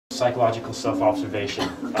psychological self-observation.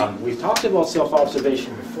 We've talked about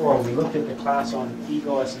self-observation before. When we looked at the class on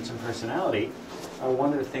ego, essence, and personality,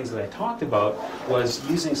 one of the things that I talked about was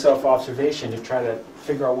using self-observation to try to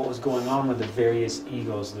figure out what was going on with the various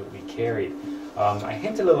egos that we carried. I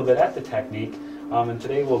hinted a little bit at the technique, and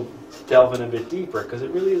today we'll delve in a bit deeper because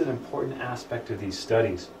it really is an important aspect of these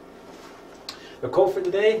studies. The quote for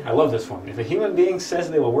today, I love this one. If a human being says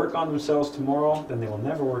they will work on themselves tomorrow, then they will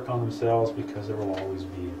never work on themselves because there will always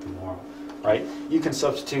be a tomorrow. Right? You can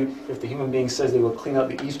substitute, if the human being says they will clean out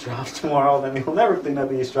the eavesdrops tomorrow, then they will never clean out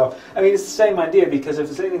the eavesdrop. I mean, it's the same idea, because if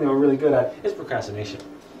it's anything they were really good at, it's procrastination.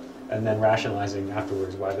 And then rationalizing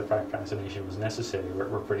afterwards why the procrastination was necessary.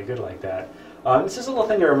 We're pretty good like that. It's just a little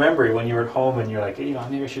thing to remember when you're at home and you're like, you know,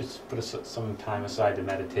 maybe I should put some time aside to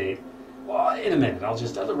meditate. Well, in a minute, I'll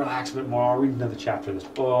relax a bit more, I'll read another chapter of this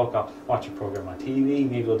book, I'll watch a program on TV,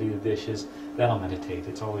 maybe I'll do the dishes, then I'll meditate.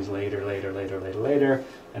 It's always later,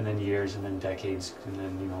 and then years, and then decades, and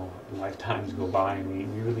then, you know, lifetimes go by,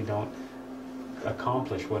 and we really don't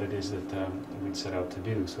accomplish what it is that we'd set out to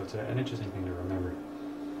do. So it's an interesting thing to remember.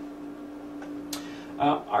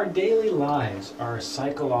 Our daily lives are a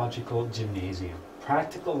psychological gymnasium.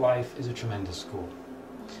 Practical life is a tremendous school.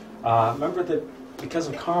 Remember that because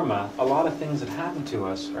of karma, a lot of things that happen to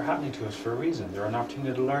us are happening to us for a reason. They're an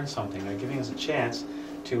opportunity to learn something. They're giving us a chance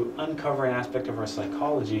to uncover an aspect of our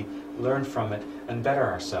psychology, learn from it, and better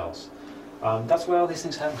ourselves. That's why all these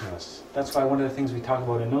things happen to us. That's why one of the things we talk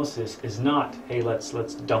about in Gnosis is not, hey, let's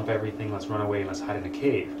dump everything, let's run away, and let's hide in a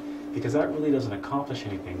cave. Because that really doesn't accomplish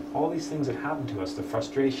anything. All these things that happen to us, the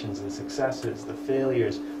frustrations, the successes, the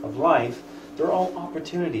failures of life, they're all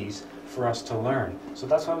opportunities for us to learn. So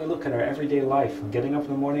that's why we look at our everyday life, from getting up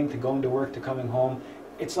in the morning to going to work to coming home.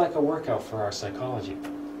 It's like a workout for our psychology.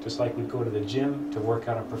 Just like we go to the gym to work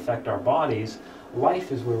out and perfect our bodies,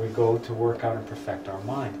 life is where we go to work out and perfect our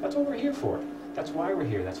mind. That's what we're here for. That's why we're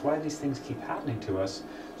here. That's why these things keep happening to us,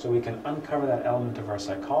 so we can uncover that element of our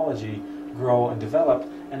psychology, grow and develop,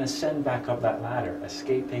 and ascend back up that ladder,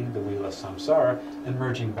 escaping the wheel of samsara and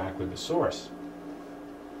merging back with the source.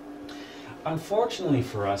 Unfortunately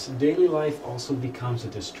for us, daily life also becomes a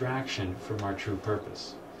distraction from our true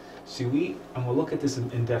purpose. See, and we'll look at this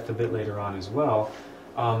in depth a bit later on as well,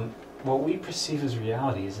 what we perceive as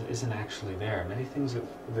reality isn't actually there. Many things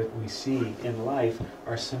that we see in life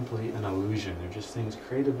are simply an illusion. They're just things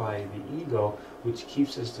created by the ego, which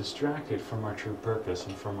keeps us distracted from our true purpose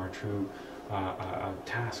and from our true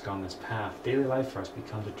task on this path. Daily life for us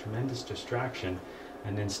becomes a tremendous distraction,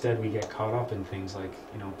 and instead we get caught up in things like,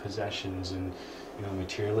 you know, possessions and, you know,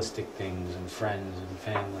 materialistic things and friends and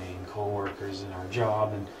family and co-workers and our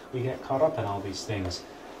job, and we get caught up in all these things.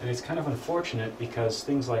 And it's kind of unfortunate, because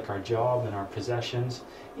things like our job and our possessions,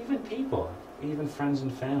 even people, even friends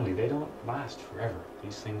and family, they don't last forever.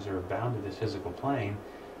 These things are bound to this physical plane,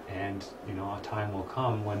 and, you know, a time will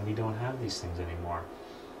come when we don't have these things anymore.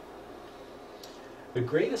 The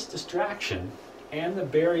greatest distraction and the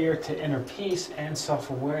barrier to inner peace and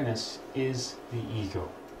self-awareness is the ego.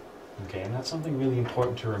 Okay, and that's something really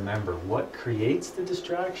important to remember. What creates the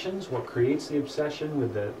distractions, what creates the obsession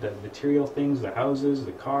with the material things, the houses,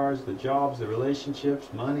 the cars, the jobs, the relationships,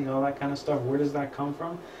 money, all that kind of stuff, where does that come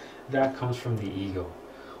from? That comes from the ego.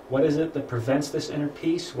 What is it that prevents this inner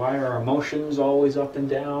peace? Why are our emotions always up and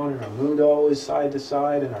down, and our mood always side to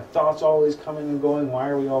side, and our thoughts always coming and going? Why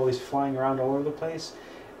are we always flying around all over the place?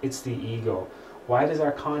 It's the ego. Why does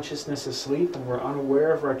our consciousness asleep and we're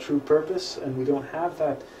unaware of our true purpose, and we don't have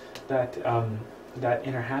that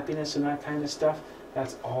inner happiness and that kind of stuff?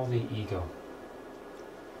 That's all the ego.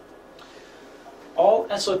 All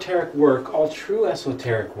esoteric work, all true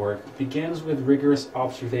esoteric work, begins with rigorous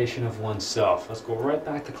observation of oneself. Let's go right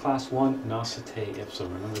back to class 1, nosete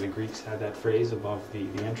ipsum. Remember the Greeks had that phrase above the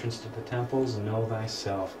entrance to the temples, know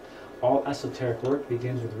thyself. All esoteric work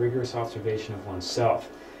begins with rigorous observation of oneself.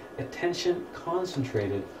 Attention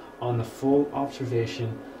concentrated on the full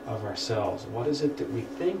observation of ourselves. What is it that we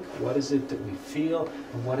think? What is it that we feel?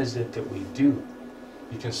 And what is it that we do?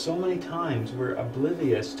 Because so many times we're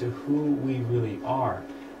oblivious to who we really are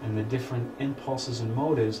and the different impulses and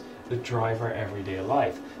motives that drive our everyday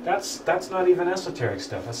life. That's not even esoteric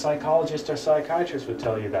stuff. A psychologist or psychiatrist would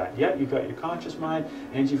tell you that. Yeah, you've got your conscious mind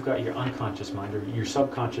and you've got your unconscious mind, or your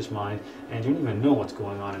subconscious mind, and you don't even know what's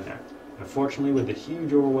going on in there. Unfortunately, with the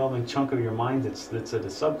huge overwhelming chunk of your mind that's at a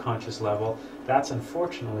subconscious level, that's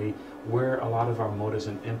unfortunately where a lot of our motives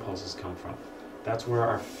and impulses come from. That's where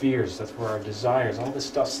our fears, that's where our desires, all this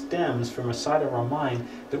stuff stems from a side of our mind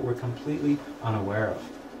that we're completely unaware of.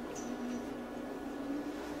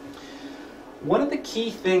 One of the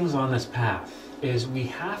key things on this path is we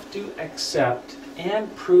have to accept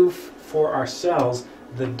and proof for ourselves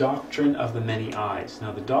the doctrine of the many eyes.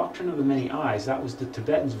 Now, the doctrine of the many eyes, that was the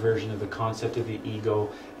Tibetan's version of the concept of the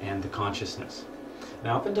ego and the consciousness.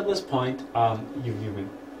 Now, up until this point, you've been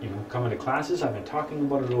coming to classes. I've been talking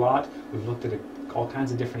about it a lot. We've looked at all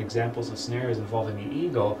kinds of different examples and scenarios involving the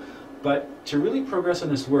ego. But to really progress in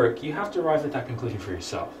this work, you have to arrive at that conclusion for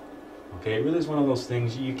yourself. Okay, it really is one of those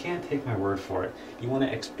things, you can't take my word for it. You want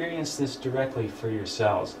to experience this directly for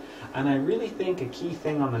yourselves. And I really think a key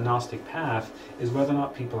thing on the Gnostic path is whether or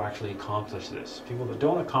not people actually accomplish this. People that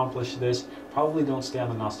don't accomplish this probably don't stay on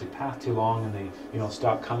the Gnostic path too long, and they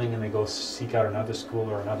stop coming and they go seek out another school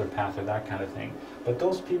or another path or that kind of thing. But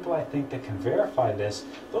those people, I think, that can verify this,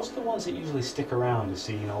 those are the ones that usually stick around to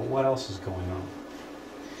see, what else is going on.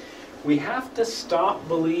 We have to stop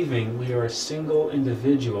believing we are a single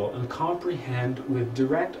individual and comprehend with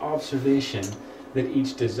direct observation that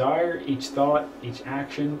each desire, each thought, each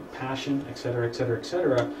action, passion, etc., etc.,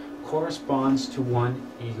 etc., corresponds to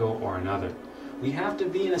one ego or another. We have to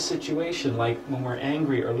be in a situation like when we're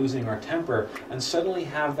angry or losing our temper and suddenly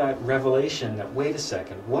have that revelation that, wait a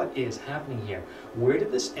second, what is happening here? Where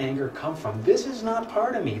did this anger come from? This is not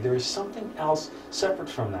part of me. There is something else separate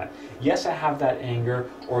from that. Yes, I have that anger,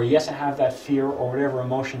 or yes, I have that fear, or whatever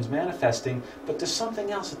emotion's manifesting, but there's something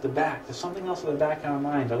else at the back. There's something else at the back of my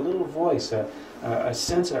mind, a little voice, a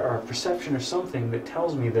sense or a perception or something that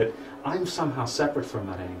tells me that I'm somehow separate from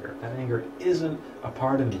that anger. That anger isn't a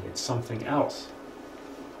part of me. It's something else.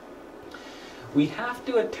 We have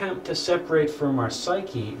to attempt to separate from our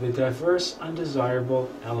psyche the diverse, undesirable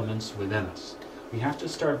elements within us. We have to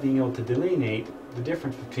start being able to delineate the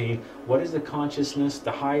difference between what is the consciousness,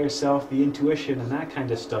 the higher self, the intuition, and that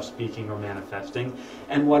kind of stuff speaking or manifesting,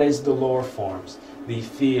 and what is the lower forms, the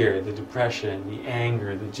fear, the depression, the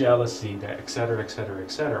anger, the jealousy, the etc., etc.,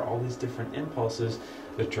 etc., all these different impulses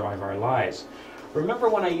that drive our lives. Remember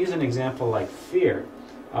when I use an example like fear,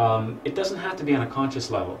 it doesn't have to be on a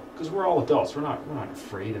conscious level, because we're all adults. We're not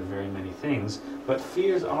afraid of very many things, but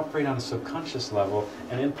fears operate on a subconscious level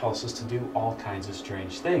and impulses to do all kinds of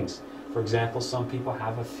strange things. For example, some people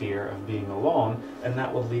have a fear of being alone, and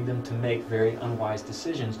that will lead them to make very unwise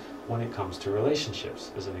decisions when it comes to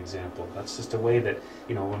relationships, as an example. That's just a way that,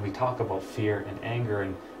 when we talk about fear and anger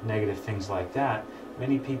and negative things like that,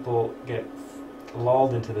 many people get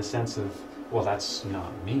lulled into the sense of, well, that's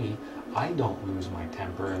not me. I don't lose my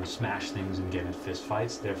temper and smash things and get in fist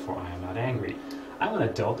fights, therefore I am not angry. I'm an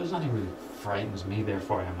adult, there's nothing really frightens me,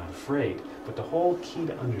 therefore I am not afraid. But the whole key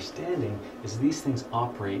to understanding is these things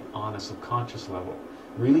operate on a subconscious level.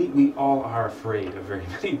 Really, we all are afraid of very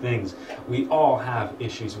many things. We all have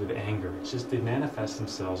issues with anger. It's just they manifest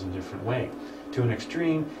themselves in a different way. To an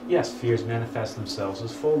extreme, yes, fears manifest themselves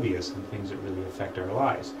as phobias and things that really affect our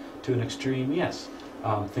lives. To an extreme, yes,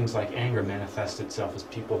 things like anger manifest itself as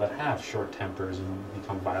people that have short tempers and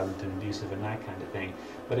become violent and abusive and that kind of thing.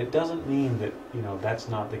 But it doesn't mean that, that's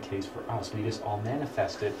not the case for us. We just all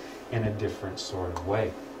manifest it in a different sort of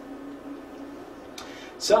way.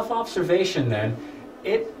 Self-observation, then,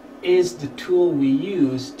 it is the tool we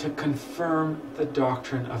use to confirm the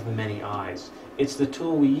doctrine of the many eyes. It's the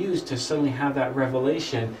tool we use to suddenly have that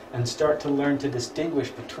revelation and start to learn to distinguish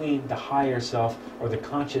between the higher self or the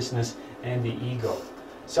consciousness and the ego.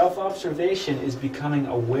 Self-observation is becoming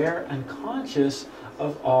aware and conscious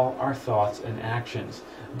of all our thoughts and actions.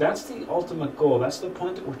 That's the ultimate goal. That's the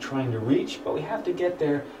point that we're trying to reach, but we have to get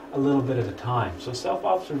there a little bit at a time. So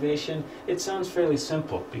self-observation, it sounds fairly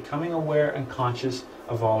simple. Becoming aware and conscious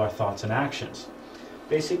of all our thoughts and actions.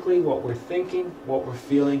 Basically, what we're thinking, what we're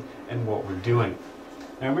feeling, and what we're doing.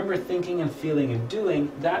 Now remember, thinking and feeling and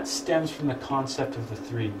doing, that stems from the concept of the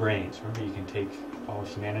three brains. Remember, you can take all of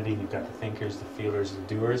humanity, you've got the thinkers, the feelers, the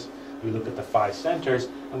doers. We look at the five centers,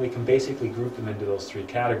 and we can basically group them into those three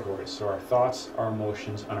categories. So our thoughts, our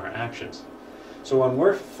emotions, and our actions. So when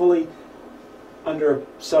we're fully under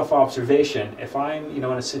self-observation, if I'm in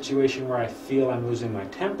a situation where I feel I'm losing my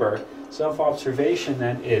temper, self-observation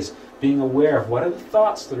then is being aware of what are the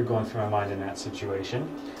thoughts that are going through my mind in that situation,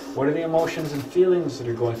 what are the emotions and feelings that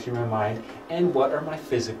are going through my mind, and what are my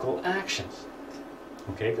physical actions.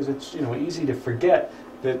 Okay, because it's easy to forget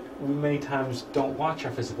that we many times don't watch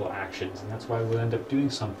our physical actions, and that's why we'll end up doing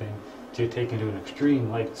something to take into an extreme,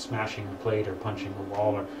 like smashing a plate or punching a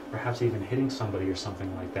wall or perhaps even hitting somebody or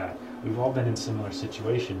something like that. We've all been in similar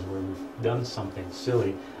situations where we've done something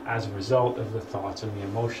silly as a result of the thoughts and the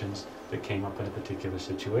emotions that came up in a particular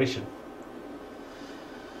situation.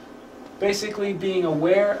 basically being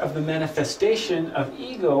aware of the manifestation of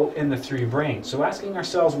ego in the three brains. So asking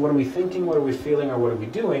ourselves, what are we thinking, what are we feeling, or what are we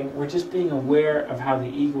doing? We're just being aware of how the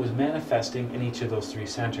ego is manifesting in each of those three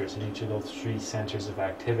centers, in each of those three centers of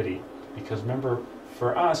activity. Because remember,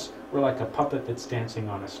 for us, we're like a puppet that's dancing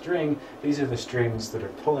on a string. These are the strings that are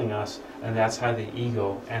pulling us, and that's how the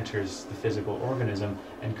ego enters the physical organism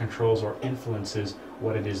and controls or influences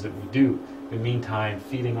what it is that we do. In the meantime,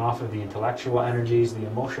 feeding off of the intellectual energies, the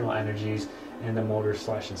emotional energies, and the motor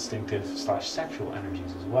 / instinctive / sexual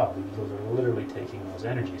energies as well. The egos are literally taking those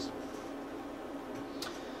energies.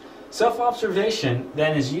 Self-observation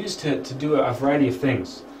then is used to do a variety of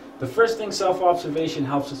things. The first thing self-observation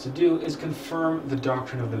helps us to do is confirm the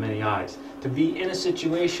doctrine of the many eyes. To be in a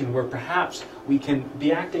situation where perhaps we can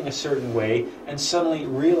be acting a certain way and suddenly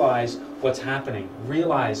realize what's happening,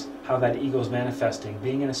 realize how that ego is manifesting,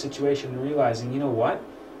 being in a situation and realizing, you know what,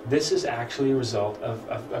 this is actually a result of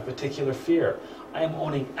a particular fear. I am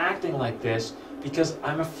only acting like this because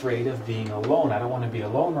I'm afraid of being alone. I don't want to be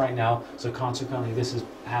alone right now, so consequently this is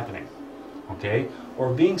happening. Okay?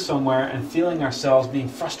 Or being somewhere and feeling ourselves being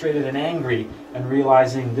frustrated and angry and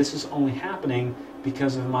realizing this is only happening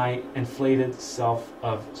because of my inflated sense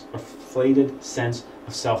of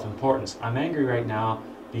self-importance. I'm angry right now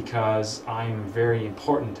because I'm very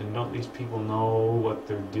important and don't these people know what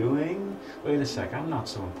they're doing? Wait a sec, I'm not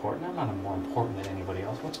so important. I'm not more important than anybody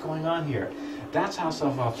else. What's going on here? That's how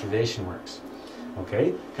self-observation works.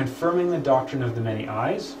 Okay? Confirming the doctrine of the many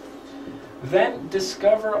eyes. Then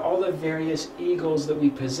discover all the various egos that we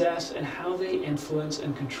possess and how they influence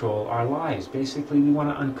and control our lives. Basically, we want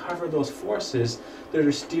to uncover those forces that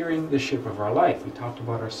are steering the ship of our life. We talked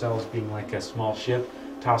about ourselves being like a small ship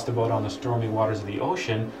tossed about on the stormy waters of the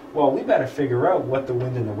ocean. Well, we better figure out what the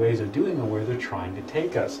wind and the waves are doing and where they're trying to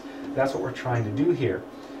take us. That's what we're trying to do here.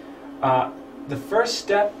 The first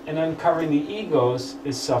step in uncovering the egos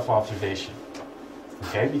is self-observation.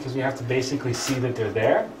 Okay, because we have to basically see that they're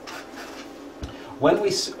there. When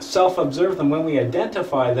we self-observe them, when we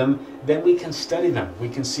identify them, then we can study them. We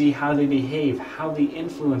can see how they behave, how they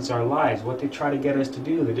influence our lives, what they try to get us to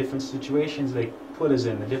do, the different situations they put us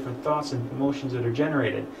in, the different thoughts and emotions that are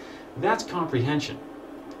generated. That's comprehension.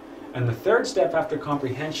 And the third step after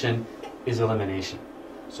comprehension is elimination.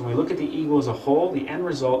 So when we look at the ego as a whole, the end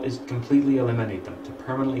result is to completely eliminate them, to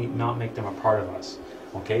permanently not make them a part of us.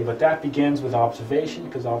 Okay, but that begins with observation,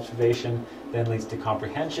 because observation then leads to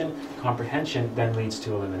comprehension. Comprehension then leads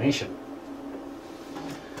to elimination.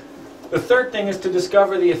 The third thing is to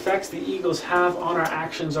discover the effects the egos have on our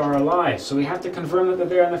actions or our lives. So we have to confirm that they're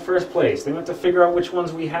there in the first place. Then we have to figure out which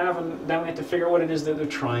ones we have, and then we have to figure out what it is that they're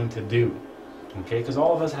trying to do. Okay, because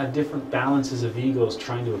all of us have different balances of egos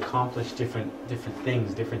trying to accomplish different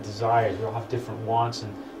things, different desires. We all have different wants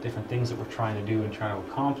and different things that we're trying to do and trying to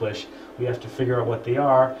accomplish. We have to figure out what they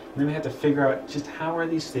are, and then we have to figure out just how are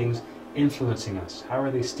these things influencing us? How are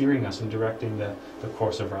they steering us and directing the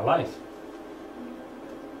course of our life?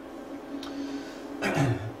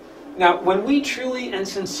 Now, when we truly and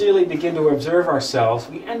sincerely begin to observe ourselves,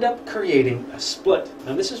 we end up creating a split.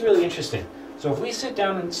 Now, this is really interesting. So if we sit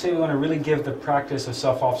down and say we want to really give the practice of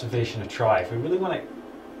self-observation a try, if we really want to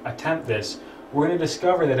attempt this, we're going to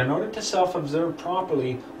discover that in order to self-observe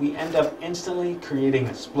properly, we end up instantly creating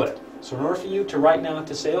a split. So in order for you to right now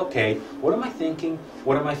to say, okay, what am I thinking,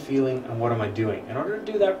 what am I feeling, and what am I doing? In order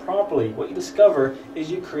to do that properly, what you discover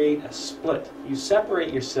is you create a split. You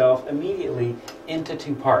separate yourself immediately into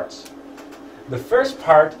two parts. The first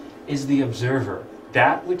part is the observer,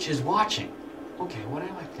 that which is watching. Okay, what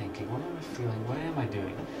am I thinking? What am I feeling? What am I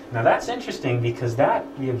doing? Now that's interesting because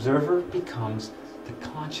the observer becomes the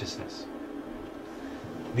consciousness.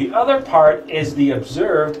 The other part is the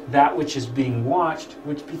observed, that which is being watched,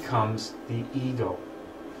 which becomes the ego.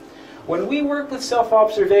 When we work with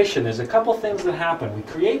self-observation, there's a couple things that happen. We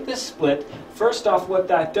create this split. First off, what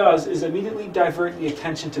that does is immediately divert the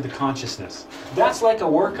attention to the consciousness. That's like a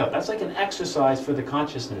workout. That's like an exercise for the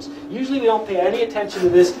consciousness. Usually we don't pay any attention to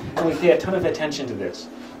this, and we pay a ton of attention to this.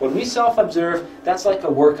 When we self-observe, that's like a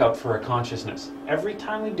workout for our consciousness. Every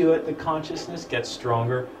time we do it, the consciousness gets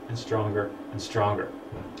stronger and stronger and stronger.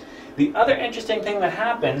 The other interesting thing that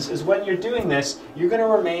happens is when you're doing this, you're going to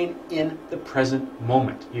remain in the present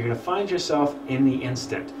moment. You're going to find yourself in the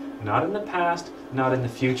instant, not in the past, not in the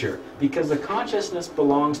future, because the consciousness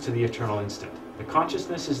belongs to the eternal instant. The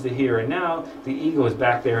consciousness is the here and now, the ego is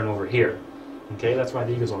back there and over here. Okay, that's why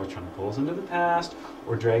the ego is always trying to pull us into the past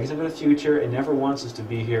or drag us into the future. It never wants us to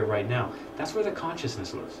be here right now. That's where the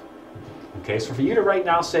consciousness lives. Okay, so for you to right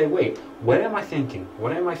now say, wait, what am I thinking?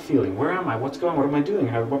 What am I feeling? Where am I? What's going on? What am I doing?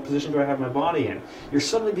 What position do I have my body in? You're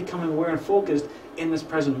suddenly becoming aware and focused in this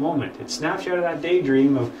present moment. It snaps you out of that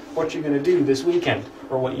daydream of what you're going to do this weekend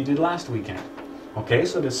or what you did last weekend. Okay,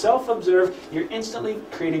 so to self-observe, you're instantly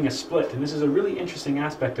creating a split. And this is a really interesting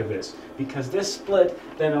aspect of this, because this split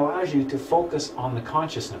then allows you to focus on the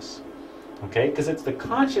consciousness. Okay, because it's the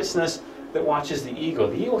consciousness that watches the ego.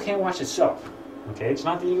 The ego can't watch itself. Okay, it's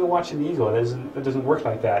not the ego watching the ego. It doesn't work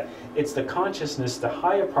like that. It's the consciousness, the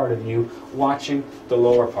higher part of you, watching the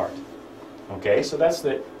lower part. Okay, so that's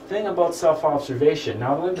the thing about self-observation.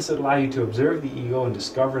 Not only does it allow you to observe the ego and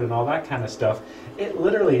discover it and all that kind of stuff, it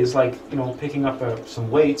literally is like, you know, picking up some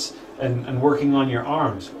weights and working on your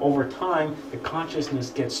arms. Over time, the consciousness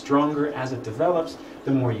gets stronger as it develops,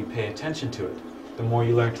 the more you pay attention to it. The more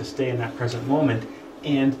you learn to stay in that present moment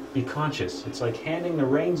and be conscious. It's like handing the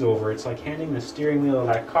reins over. It's like handing the steering wheel of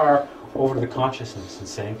that car over to the consciousness and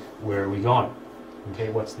saying, where are we going? Okay,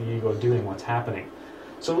 what's the ego doing? What's happening?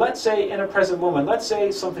 So let's say in a present moment, let's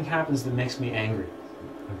say something happens that makes me angry.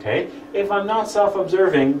 Okay? If I'm not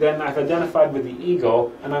self-observing, then I've identified with the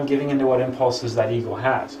ego and I'm giving into what impulses that ego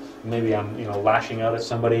has. Maybe I'm, lashing out at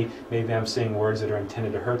somebody. Maybe I'm saying words that are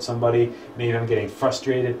intended to hurt somebody. Maybe I'm getting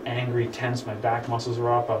frustrated, angry, tense. My back muscles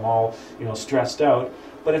are up. I'm all, stressed out.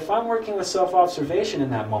 But if I'm working with self-observation in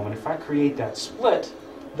that moment, if I create that split,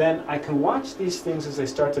 then I can watch these things as they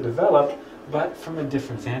start to develop, but from a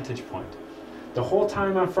different vantage point. The whole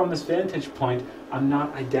time I'm from this vantage point, I'm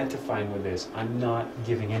not identifying with this. I'm not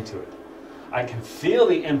giving into it. I can feel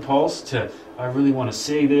the impulse to, I really want to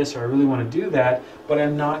say this, or I really want to do that, but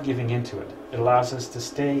I'm not giving into it. It allows us to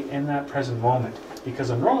stay in that present moment. Because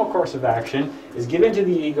a normal course of action is give into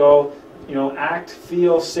the ego, act,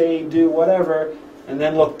 feel, say, do, whatever, and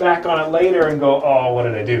then look back on it later and go, oh, what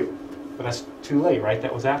did I do? But that's too late, right?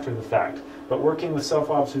 That was after the fact. But working with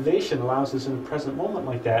self-observation allows us in a present moment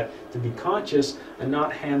like that to be conscious and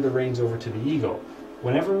not hand the reins over to the ego.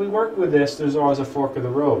 Whenever we work with this, there's always a fork of the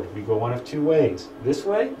road. We go one of two ways, this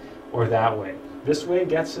way or that way. This way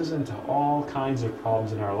gets us into all kinds of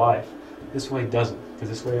problems in our life. This way doesn't, because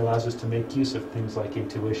this way allows us to make use of things like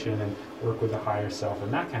intuition and work with the higher self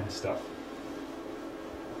and that kind of stuff.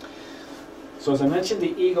 So as I mentioned,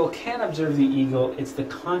 the ego can observe the ego. It's the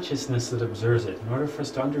consciousness that observes it. In order for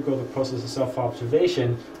us to undergo the process of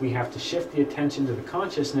self-observation, we have to shift the attention to the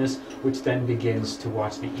consciousness, which then begins to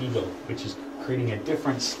watch the ego, which is creating a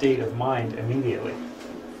different state of mind immediately.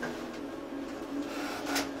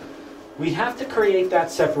 We have to create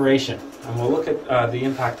that separation, and we'll look at the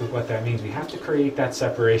impact of what that means. We have to create that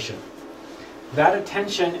separation. That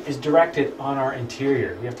attention is directed on our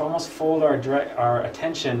interior. We have to almost fold our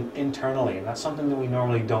attention internally, and that's something that we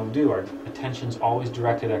normally don't do. Our attention's always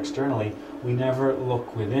directed externally. We never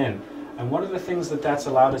look within. And one of the things that's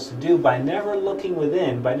allowed us to do, by never looking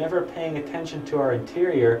within, by never paying attention to our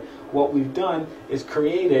interior, what we've done is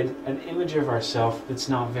created an image of ourselves that's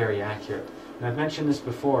not very accurate. And I've mentioned this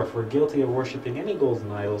before, if we're guilty of worshipping any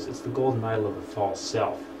golden idols, it's the golden idol of a false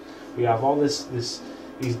self. We have all these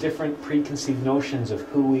different preconceived notions of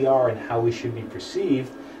who we are and how we should be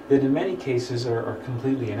perceived that in many cases are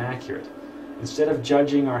completely inaccurate. Instead of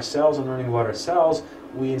judging ourselves and learning about ourselves,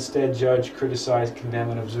 we instead judge, criticize,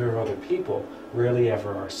 condemn, and observe other people, rarely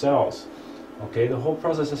ever ourselves. Okay, the whole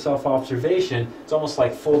process of self-observation, it's almost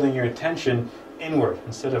like folding your attention inward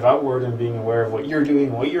instead of outward and being aware of what you're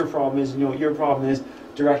doing, what your problem is, what your problem is,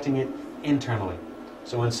 directing it internally.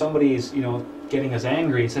 So when somebody is, getting us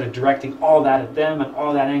angry, instead of directing all that at them and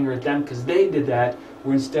all that anger at them because they did that,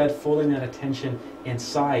 we're instead folding that attention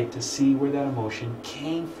inside to see where that emotion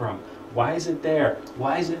came from. Why is it there?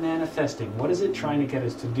 Why is it manifesting? What is it trying to get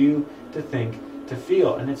us to do, to think, to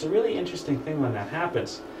feel? And it's a really interesting thing when that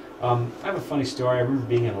happens. I have a funny story. I remember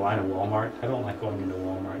being in a line at Walmart. I don't like going into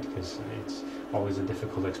Walmart because it's always a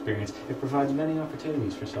difficult experience. It provides many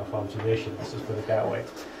opportunities for self-observation. Let's just put it that way.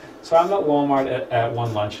 So I'm at Walmart at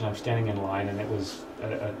one lunch, and I'm standing in line, and it was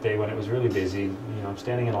a day when it was really busy. I'm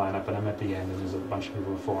standing in line up, and I'm at the end, and there's a bunch of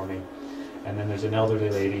people before me. And then there's an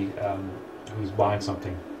elderly lady who's buying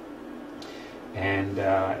something. And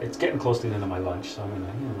it's getting close to the end of my lunch, so I'm in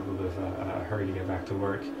a little bit of a hurry to get back to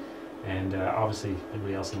work. And obviously,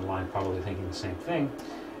 everybody else in the line probably thinking the same thing.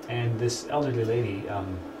 And this elderly lady,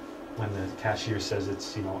 when the cashier says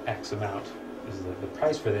it's, X amount, is the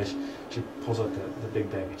price for this, she pulls out the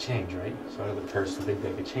big bag of change, right? So out of the purse, the big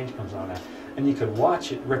bag of change comes on out. And you could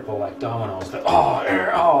watch it ripple like dominoes,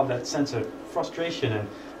 that sense of frustration and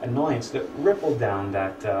annoyance that rippled down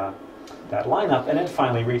that lineup, and it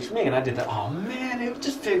finally reached me, and I did that, oh man,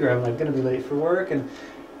 just figure I'm going to be late for work. And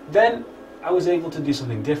then I was able to do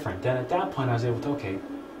something different. Then at that point I was able to, okay,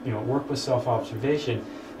 work with self-observation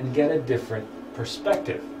and get a different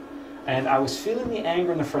perspective. And I was feeling the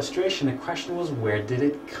anger and the frustration. The question was, where did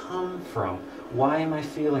it come from? Why am I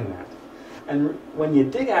feeling that? And when you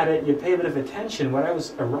dig at it, you pay a bit of attention, what I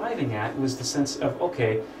was arriving at was the sense of,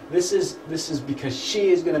 okay, this is because she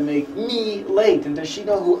is going to make me late. And does she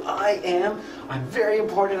know who I am? I'm very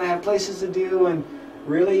important, I have places to do, and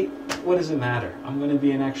really, what does it matter? I'm going to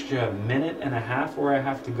be an extra minute and a half where I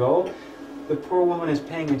have to go. The poor woman is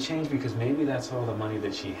paying a change because maybe that's all the money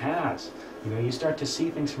that she has. You start to see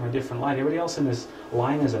things from a different light. Everybody else in this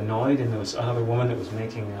line is annoyed, and there was another woman that was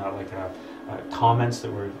making comments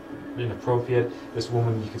that were inappropriate. This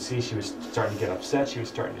woman, you could see she was starting to get upset, she was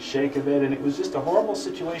starting to shake a bit, and it was just a horrible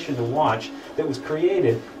situation to watch that was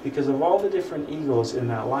created because of all the different egos in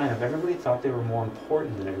that lineup. Everybody thought they were more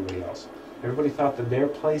important than everybody else. Everybody thought that their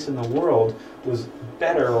place in the world was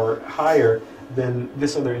better or higher than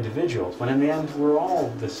this other individual, when in the end we're all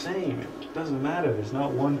the same. It doesn't matter. There's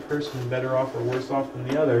not one person better off or worse off than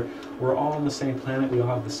the other. We're all on the same planet, we all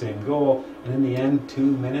have the same goal, and in the end, 2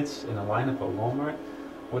 minutes in a lineup at Walmart,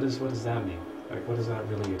 what does that mean? Like, what does that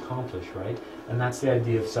really accomplish, right? And that's the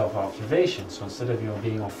idea of self-observation. So instead of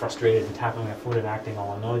being all frustrated and tapping my foot and acting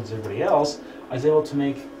all annoyed as everybody else, I was able to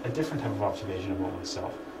make a different type of observation about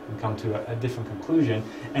myself and come to a different conclusion.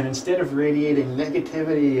 And instead of radiating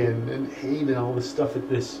negativity and hate and all this stuff at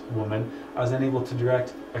this woman, I was then able to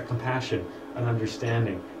direct a compassion, an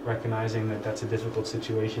understanding, recognizing that that's a difficult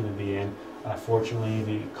situation to be in. Fortunately,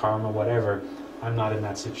 the karma, whatever, I'm not in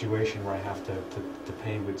that situation where I have to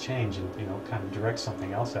pay with change and kind of direct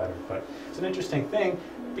something else at her. But it's an interesting thing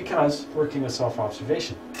because working with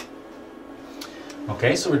self-observation.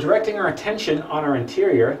 Okay, so we're directing our attention on our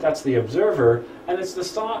interior, that's the observer, and it's the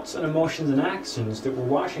thoughts and emotions and actions that we're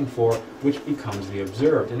watching for which becomes the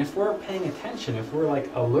observed. And if we're paying attention, if we're like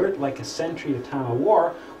alert like a sentry at a time of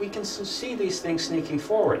war, we can see these things sneaking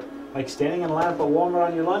forward. Like standing in a lineup at Walmart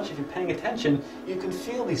on your lunch, if you're paying attention, you can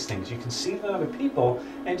feel these things. You can see them in other people,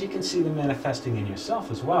 and you can see them manifesting in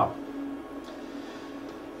yourself as well.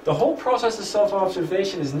 The whole process of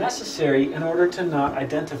self-observation is necessary in order to not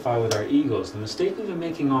identify with our egos. The mistake we've been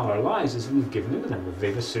making all our lives is we've given in to them.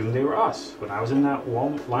 They've assumed they were us. When I was in that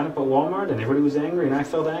lineup at Walmart and everybody was angry and I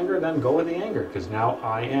felt anger, then go with the anger, because now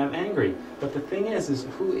I am angry. But the thing is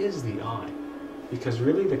who is the I? Because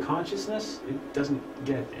really the consciousness, it doesn't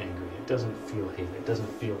get angry. It doesn't feel hate. It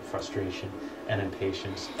doesn't feel frustration and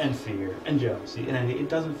impatience and fear and jealousy. And it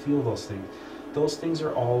doesn't feel those things. Those things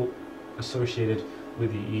are all associated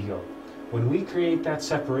with the ego. When we create that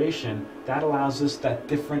separation, that allows us that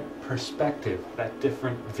different perspective, that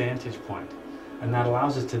different vantage point. And that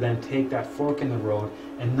allows us to then take that fork in the road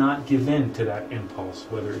and not give in to that impulse,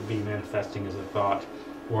 whether it be manifesting as a thought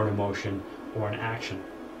or an emotion or an action.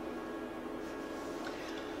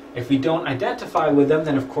 If we don't identify with them,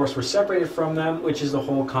 then of course we're separated from them, which is the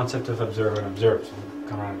whole concept of observe and observe. So we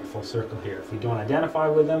come around in a full circle here. If we don't identify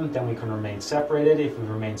with them, then we can remain separated. If we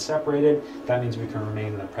remain separated, that means we can remain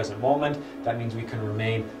in the present moment. That means we can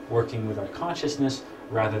remain working with our consciousness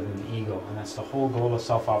rather than the ego. And that's the whole goal of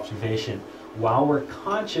self-observation. While we're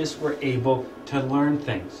conscious, we're able to learn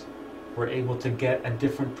things. We're able to get a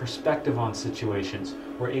different perspective on situations.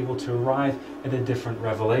 We're able to arrive at a different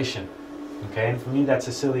revelation. Okay, and for me that's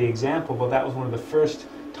a silly example, but that was one of the first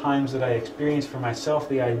times that I experienced for myself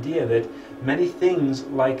the idea that many things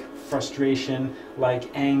like frustration, like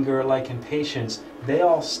anger, like impatience, they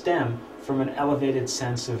all stem from an elevated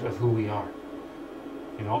sense of who we are.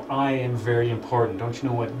 I am very important. Don't you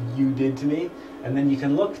know what you did to me? And then you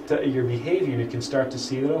can look at your behavior and you can start to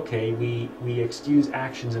see that, okay, we excuse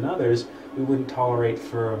actions in others we wouldn't tolerate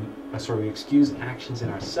we excuse actions in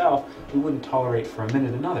ourselves we wouldn't tolerate for a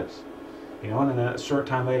minute in others. And then a short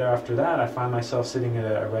time later after that, I find myself sitting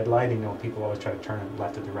at a red light. People always try to turn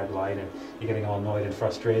left at the red light, and you're getting all annoyed and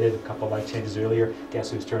frustrated. A couple of light changes earlier, guess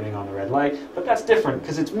who's turning on the red light? But that's different,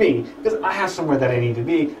 because it's me, because I have somewhere that I need to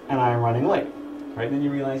be, and I am running late. Right? And then you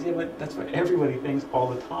realize, yeah, but that's what everybody thinks all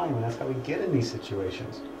the time, and that's how we get in these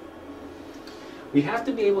situations. We have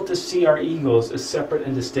to be able to see our egos as separate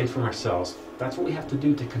and distinct from ourselves. That's what we have to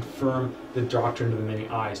do to confirm the doctrine of the many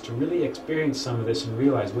eyes, to really experience some of this and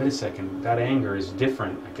realize, wait a second, that anger is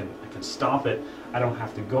different. I can stop it. I don't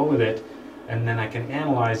have to go with it. And then I can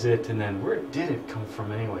analyze it, and then where did it come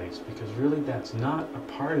from anyways? Because really that's not a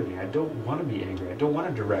part of me. I don't want to be angry. I don't want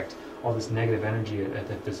to direct all this negative energy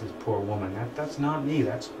at this poor woman. That's not me.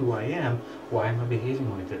 That's who I am. Why am I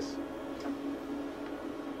behaving like this?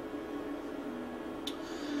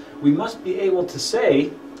 We must be able to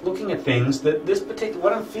say, looking at things that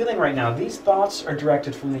what I'm feeling right now, these thoughts are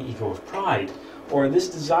directed from the ego of pride, or this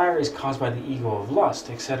desire is caused by the ego of lust,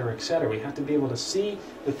 etc., etc. We have to be able to see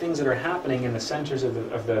the things that are happening in the centers of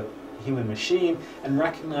the human machine and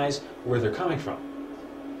recognize where they're coming from.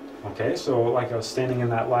 Okay, so like I was standing in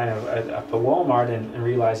that line at the Walmart and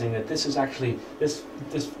realizing that this is actually,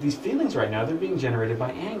 these feelings right now, they're being generated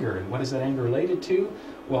by anger. And what is that anger related to?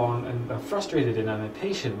 Well, I'm frustrated and I'm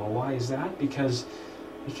impatient. Well, why is that? Because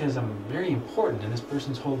I'm very important and this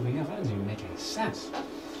person's holding me up. That doesn't even make any sense.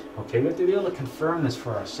 Okay, we have to be able to confirm this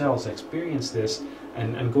for ourselves, experience this,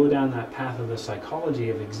 and go down that path of the psychology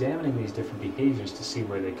of examining these different behaviors to see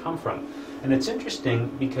where they come from. And it's interesting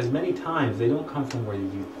because many times they don't come from where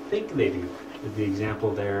you think they do. The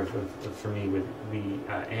example there for me with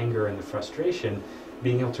the anger and the frustration,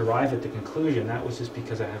 being able to arrive at the conclusion, that was just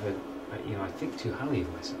because I have I think too highly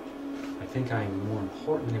of myself. I think I'm more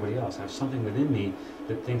important than anybody else. I have something within me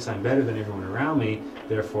that thinks I'm better than everyone around me,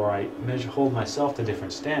 therefore I hold myself to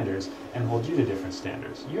different standards and hold you to different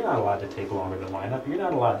standards. You're not allowed to take longer than line up. You're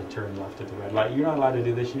not allowed to turn left at the red light. You're not allowed to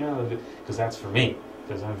do this. You're not allowed to do, because that's for me,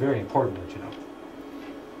 because I'm very important, don't you know.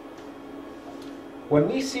 When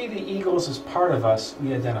we see the egos as part of us,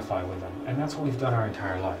 we identify with them, and that's what we've done our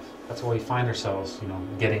entire life. That's why we find ourselves,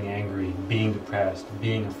 getting angry, being depressed,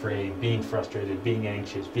 being afraid, being frustrated, being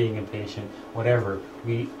anxious, being impatient, whatever.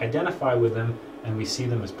 We identify with them and we see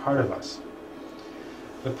them as part of us.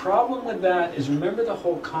 The problem with that is, remember, the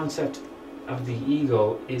whole concept of the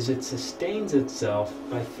ego is it sustains itself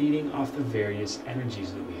by feeding off the various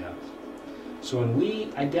energies that we have. So when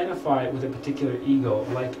we identify with a particular ego,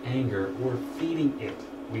 like anger, we're feeding it.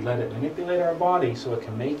 We let it manipulate our body so it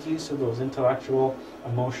can make use of those intellectual,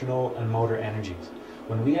 emotional, and motor energies.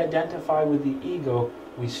 When we identify with the ego,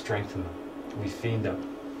 we strengthen them. We feed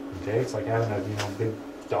them. Okay? It's like having a big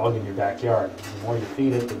dog in your backyard. The more you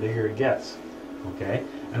feed it, the bigger it gets. Okay?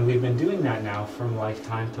 And we've been doing that now from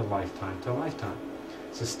lifetime to lifetime to lifetime,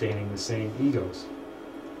 sustaining the same egos.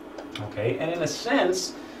 Okay? And in a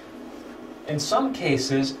sense, in some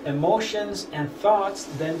cases, emotions and thoughts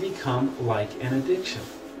then become like an addiction.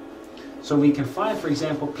 So we can find, for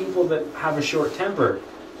example, people that have a short temper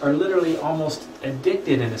are literally almost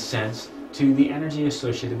addicted, in a sense, to the energy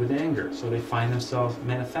associated with anger. So they find themselves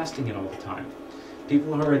manifesting it all the time.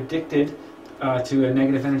 People who are addicted to a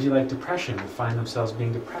negative energy like depression will find themselves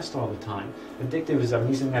being depressed all the time. Addictive is, I'm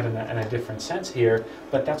using that in a different sense here,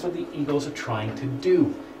 but that's what the egos are trying to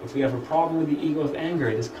do. If we have a problem with the ego of anger,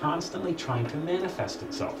 it is constantly trying to manifest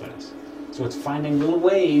itself in us. So it's finding little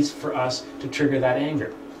ways for us to trigger that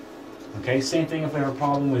anger. Okay, same thing if we have a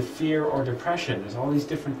problem with fear or depression. There's all these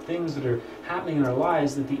different things that are happening in our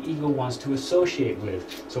lives that the ego wants to associate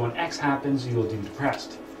with. So when X happens, you will be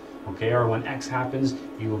depressed. Okay, or when X happens,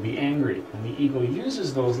 you will be angry. And the ego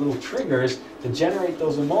uses those little triggers to generate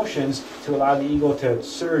those emotions to allow the ego to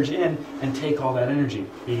surge in and take all that energy,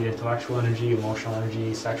 be it intellectual energy, emotional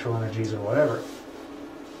energy, sexual energies, or whatever.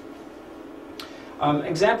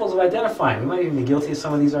 Examples of identifying. We might even be guilty of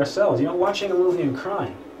some of these ourselves. Watching a movie and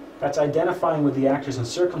crying. That's identifying with the actors and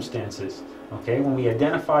circumstances. Okay, when we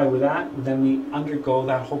identify with that, then we undergo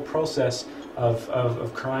that whole process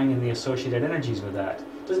of crying and the associated energies with that.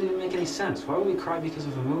 It doesn't even make any sense. Why would we cry because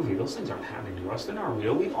of a movie? Those things aren't happening to us. They're not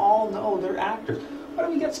real. We all know they're actors. Why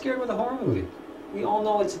do we get scared with a horror movie? We all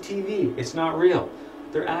know it's a TV. It's not real.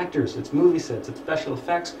 They're actors. It's movie sets. It's special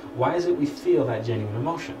effects. Why is it we feel that genuine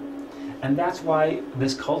emotion? And that's why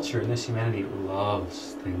this culture and this humanity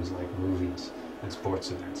loves things like movies and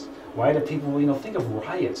sports events. Why do people, think of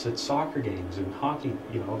riots at soccer games and hockey,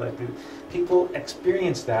 people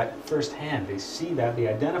experience that firsthand. They see that, they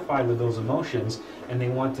identify with those emotions, and they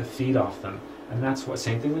want to feed off them. And that's what,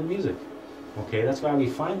 same thing with music. Okay, that's why we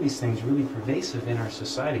find these things really pervasive in our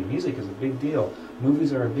society. Music is a big deal.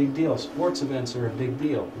 Movies are a big deal. Sports events are a big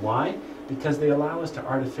deal. Why? Because they allow us to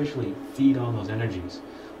artificially feed on those energies.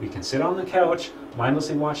 We can sit on the couch,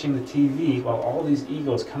 mindlessly watching the TV, while all these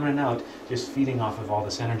egos coming in and out, just feeding off of all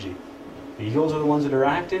this energy. The egos are the ones that are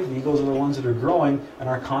active, the egos are the ones that are growing, and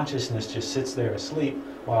our consciousness just sits there asleep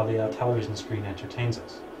while the television screen entertains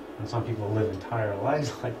us. And some people live entire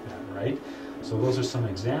lives like that, right? So those are some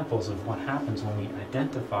examples of what happens when we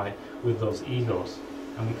identify with those egos.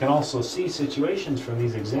 And we can also see situations from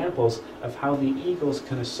these examples of how the egos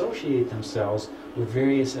can associate themselves with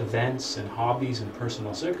various events and hobbies and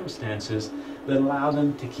personal circumstances that allow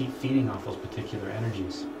them to keep feeding off those particular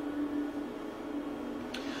energies.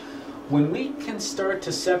 When we can start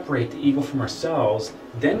to separate the ego from ourselves,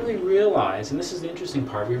 then we realize, and this is the interesting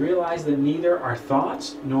part, we realize that neither our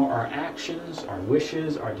thoughts, nor our actions, our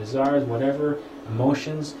wishes, our desires, whatever,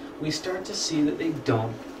 emotions, we start to see that they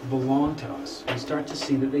don't belong to us. We start to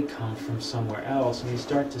see that they come from somewhere else, and we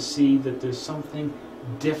start to see that there's something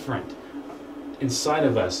different inside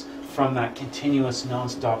of us from that continuous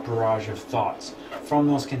non-stop barrage of thoughts, from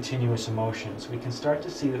those continuous emotions. We can start to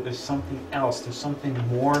see that there's something else, there's something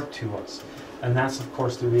more to us. And that's, of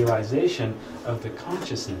course, the realization of the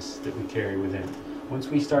consciousness that we carry within. Once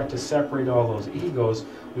we start to separate all those egos,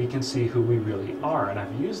 we can see who we really are. And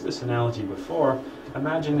I've used this analogy before.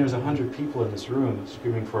 Imagine there's 100 people in this room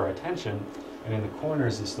screaming for our attention, and in the corner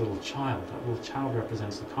is this little child. That little child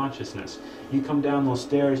represents the consciousness. You come down those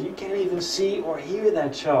stairs, you can't even see or hear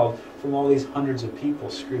that child from all these hundreds of people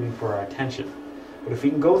screaming for our attention. But if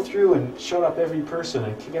we can go through and shut up every person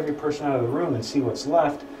and kick every person out of the room and see what's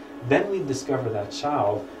left, then we discover that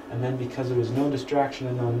child, and then because there was no distraction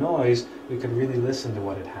and no noise, we could really listen to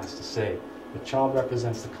what it has to say. The child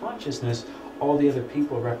represents the consciousness, all the other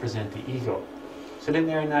people represent the ego. Sitting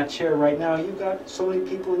there in that chair right now, you've got so many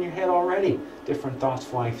people in your head already. Different thoughts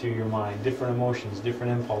flying through your mind, different emotions,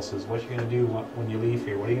 different impulses. What you're going to do when you leave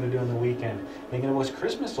here? What are you going to do on the weekend? Thinking about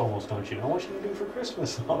Christmas almost, don't you know? What you're going to do for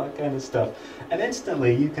Christmas and all that kind of stuff. And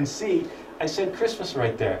instantly you can see, I said Christmas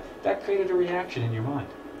right there. That created a reaction in your mind.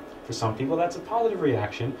 For some people that's a positive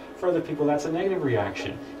reaction. For other people that's a negative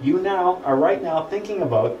reaction. You now are right now thinking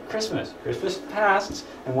about Christmas. Christmas passed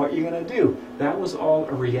and what you're going to do. That was all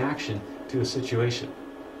a reaction to a situation.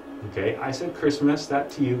 Okay, I said Christmas, that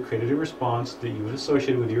to you created a response that you would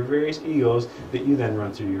associate with your various egos that you then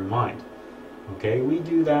run through your mind. Okay, we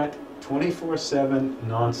do that 24/7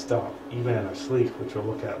 non-stop, even in our sleep, which we'll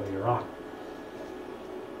look at later on.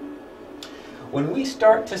 When we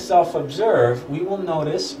start to self-observe, we will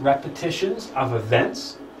notice repetitions of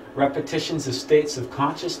events, repetitions of states of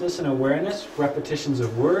consciousness and awareness, repetitions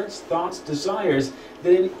of words, thoughts, desires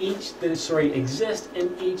that exist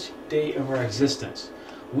in each day of our existence.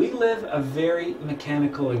 We live a very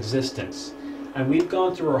mechanical existence, and we've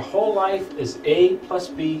gone through our whole life as A plus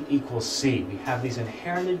B equals C. We have these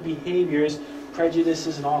inherited behaviors,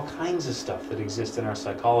 prejudices, and all kinds of stuff that exist in our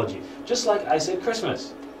psychology. Just like I said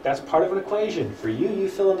Christmas. That's part of an equation. For you, you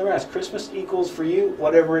fill in the rest. Christmas equals for you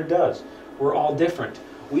whatever it does. We're all different.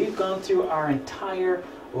 We've gone through our entire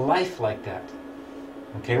life like that.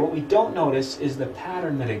 Okay, what we don't notice is the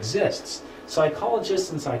pattern that exists.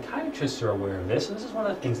 Psychologists and psychiatrists are aware of this, and this is one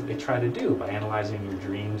of the things that they try to do by analyzing your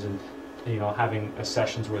dreams and having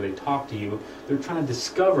sessions where they talk to you. They're trying to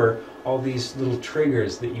discover all these little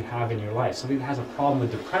triggers that you have in your life. Somebody that has a problem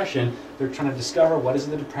with depression, they're trying to discover what is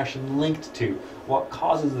the depression linked to, what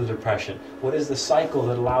causes the depression, what is the cycle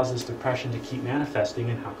that allows this depression to keep manifesting,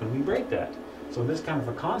 and how can we break that? So this kind of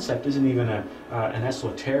a concept isn't even an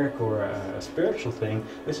esoteric or a spiritual thing.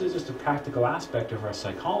 This is just a practical aspect of our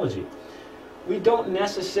psychology. We don't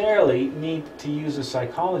necessarily need to use a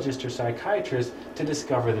psychologist or psychiatrist to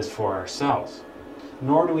discover this for ourselves.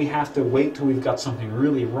 Nor do we have to wait till we've got something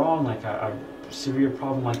really wrong, like a severe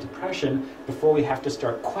problem like depression, before we have to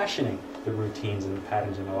start questioning the routines and the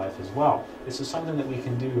patterns in our life as well. This is something that we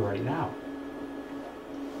can do right now.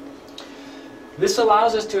 This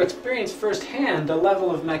allows us to experience firsthand the level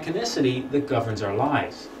of mechanicity that governs our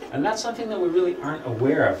lives. And that's something that we really aren't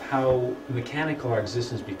aware of, how mechanical our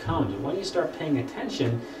existence becomes. And when you start paying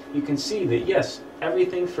attention, you can see that, yes,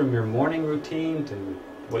 everything from your morning routine to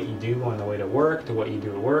what you do on the way to work, to what you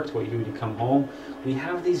do at work, to what you do when you come home, we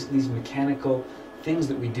have these mechanical things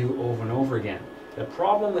that we do over and over again. The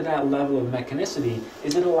problem with that level of mechanicity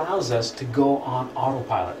is it allows us to go on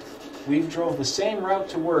autopilot. We've drove the same route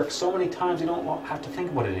to work so many times we don't have to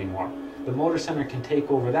think about it anymore. The motor center can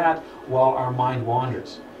take over that while our mind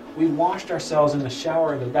wanders. We've washed ourselves in the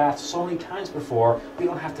shower or the bath so many times before, we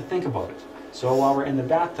don't have to think about it. So while we're in the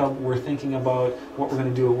bathtub, we're thinking about what we're going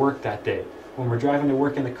to do at work that day. When we're driving to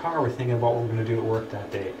work in the car, we're thinking about what we're going to do at work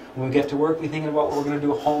that day. When we get to work, we're thinking about what we're going to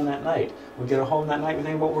do at home that night. When we get home that night, we're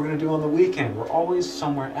thinking about what we're going to do on the weekend. We're always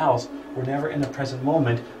somewhere else. We're never in the present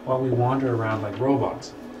moment while we wander around like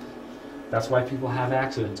robots. That's why people have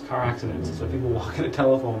accidents, car accidents. That's why people walk into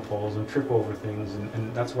telephone poles and trip over things.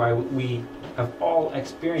 And that's why we have all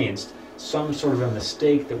experienced some sort of a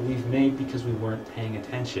mistake that we've made because we weren't paying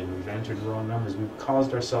attention. We've entered wrong numbers. We've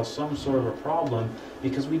caused ourselves some sort of a problem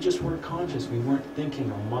because we just weren't conscious. We weren't thinking.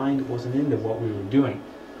 Our mind wasn't into what we were doing.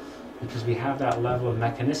 Because we have that level of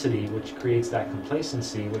mechanicity which creates that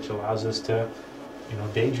complacency which allows us to,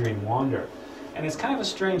 daydream, wander. And it's kind of a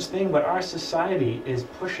strange thing, but our society is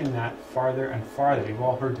pushing that farther and farther. You've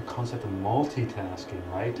all heard the concept of multitasking,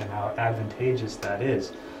 right? And how advantageous that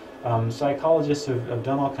is. Psychologists have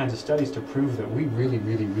done all kinds of studies to prove that we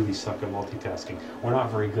really suck at multitasking. We're not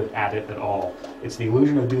very good at it at all. It's the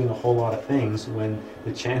illusion of doing a whole lot of things when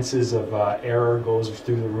the chances of error goes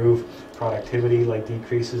through the roof, productivity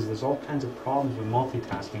decreases. There's all kinds of problems with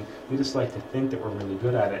multitasking. We just like to think that we're really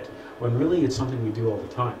good at it, when really it's something we do all the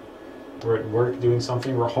time. We're at work doing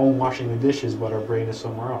something, we're home washing the dishes, but our brain is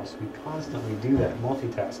somewhere else. We constantly do that,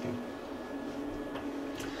 multitasking.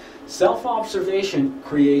 Self-observation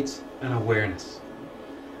creates an awareness.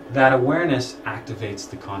 That awareness activates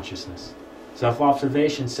the consciousness.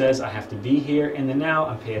 Self-observation says, I have to be here in the now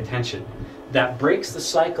and pay attention. That breaks the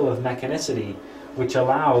cycle of mechanicity, which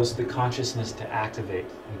allows the consciousness to activate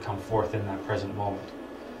and come forth in that present moment.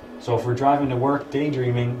 So if we're driving to work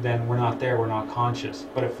daydreaming, then we're not there, we're not conscious.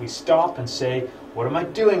 But if we stop and say, what am I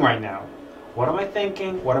doing right now? What am I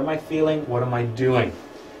thinking? What am I feeling? What am I doing?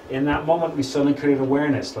 In that moment, we suddenly create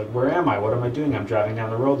awareness. Like, where am I? What am I doing? I'm driving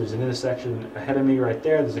down the road. There's an intersection ahead of me right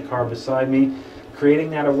there. There's a car beside me.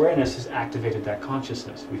 Creating that awareness has activated that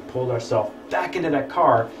consciousness. We've pulled ourselves back into that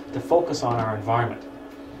car to focus on our environment.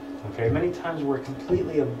 Okay, many times we're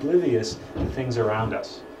completely oblivious to things around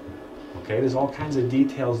us. Okay, there's all kinds of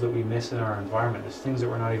details that we miss in our environment. There's things that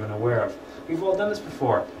we're not even aware of. We've all done this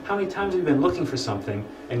before. How many times have you been looking for something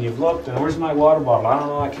and you've looked and where's my water bottle? I don't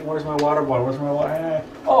know, where's my water bottle? Where's my water?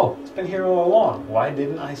 Oh, it's been here all along. Why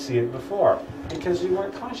didn't I see it before? Because you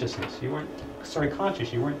weren't conscious. You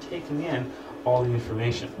weren't taking in all the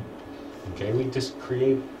information. Okay, we just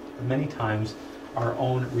create many times our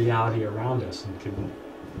own reality around us and can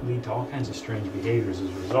lead to all kinds of strange behaviors as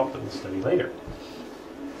a result that we'll study later.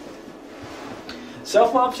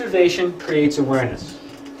 Self-observation creates awareness.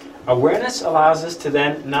 Awareness allows us to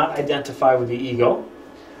then not identify with the ego.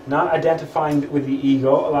 Not identifying with the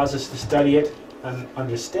ego allows us to study it and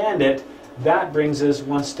understand it. That brings us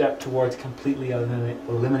one step towards completely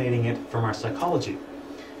eliminating it from our psychology.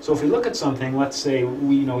 So if we look at something, let's say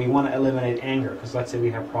we want to eliminate anger, because let's say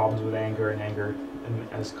we have problems with anger, and anger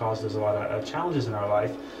has caused us a lot of challenges in our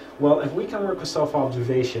life. Well, if we can work with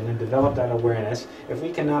self-observation and develop that awareness, if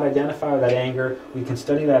we cannot identify that anger, we can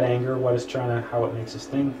study that anger, how it makes us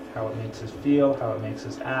think, how it makes us feel, how it makes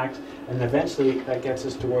us act, and eventually that gets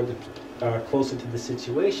us toward closer to the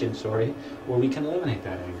situation, where we can eliminate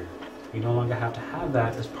that anger. We no longer have to have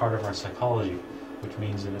that as part of our psychology, which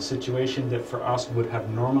means in a situation that for us would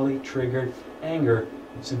have normally triggered anger,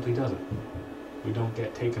 it simply doesn't. We don't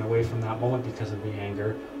get taken away from that moment because of the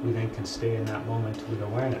anger. We then can stay in that moment with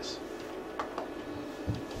awareness.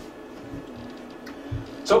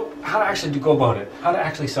 So, how to actually go about it? How to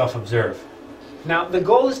actually self-observe? Now, the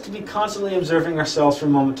goal is to be constantly observing ourselves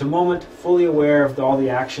from moment to moment, fully aware of all the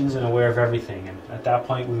actions and aware of everything. And at that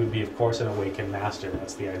point, we would be, of course, an awakened master.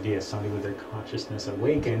 That's the idea. Somebody with their consciousness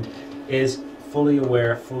awakened is fully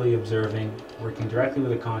aware, fully observing, working directly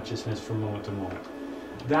with the consciousness from moment to moment.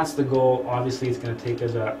 That's the goal. Obviously, it's going to take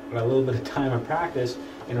us a little bit of time and practice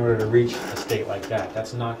in order to reach a state like that.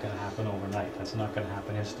 That's not going to happen overnight. That's not going to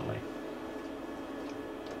happen instantly.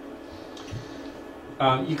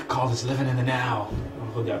 You could call this living in the now.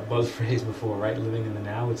 I've heard that buzz phrase before, right? Living in the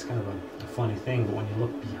now. It's kind of a funny thing, but when you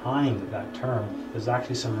look behind that term, there's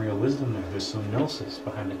actually some real wisdom there. There's some gnosis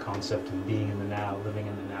behind the concept of being in the now, living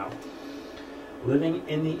in the now. Living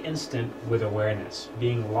in the instant with awareness.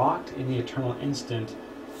 Being locked in the eternal instant,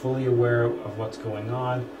 fully aware of what's going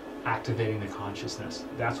on, activating the consciousness.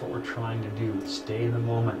 That's what we're trying to do. Stay in the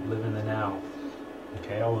moment, live in the now.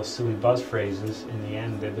 Okay, all those silly buzz phrases, in the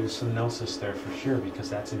end, there's some gnosis there for sure, because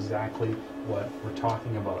that's exactly what we're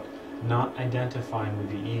talking about. Not identifying with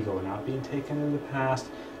the ego, not being taken into the past,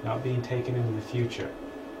 not being taken into the future.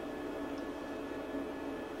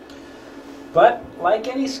 But, like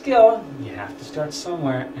any skill, you have to start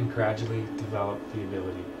somewhere and gradually develop the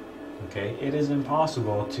ability. Okay? It is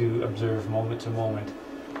impossible to observe moment to moment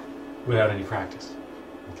without any practice.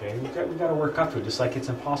 Okay? We've got to work up to it, just like it's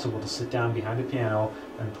impossible to sit down behind a piano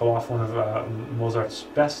and pull off one of Mozart's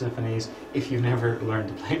best symphonies if you've never learned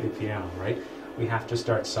to play the piano, right? We have to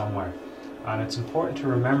start somewhere. And it's important to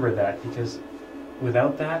remember that, because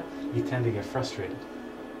without that, you tend to get frustrated.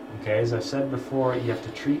 Okay, as I've said before, you have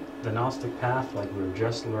to treat the Gnostic path like we're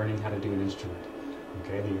just learning how to do an instrument.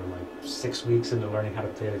 Okay, you're like 6 weeks into learning how to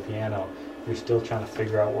play the piano. You're still trying to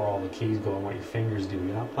figure out where all the keys go and what your fingers do.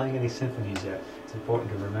 You're not playing any symphonies yet. It's important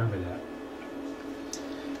to remember that.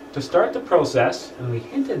 To start the process, and we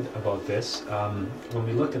hinted about this when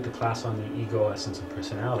we looked at the class on the ego, essence, and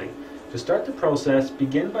personality, To start the process,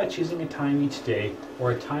 begin by choosing a time each day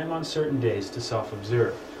or a time on certain days to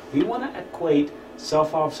self-observe. We want to equate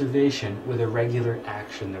self-observation with a regular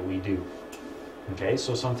action that we do. Okay,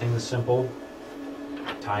 so something as simple,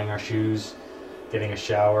 tying our shoes, getting a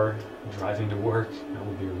shower, driving to work. That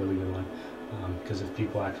would be a really good one. Because if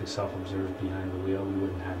people actually self-observed behind the wheel, we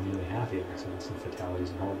wouldn't have nearly half the accidents and fatalities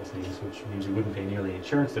and horrible things, which means we wouldn't pay nearly the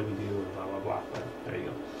insurance that we do, or blah, blah, blah. But there you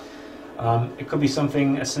go. It could be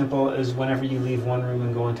something as simple as whenever you leave one room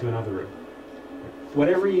and go into another room.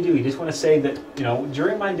 Whatever you do, you just want to say that, you know,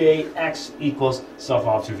 during my day, X equals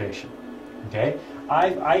self-observation. Okay?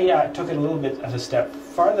 I took it a little bit of a step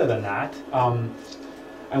farther than that.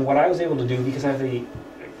 And what I was able to do, because I have the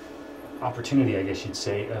opportunity, I guess you'd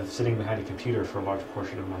say, of sitting behind a computer for a large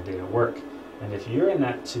portion of my day at work. And if you're in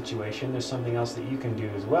that situation, there's something else that you can do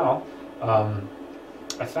as well.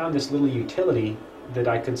 I found this little utility that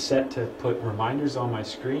I could set to put reminders on my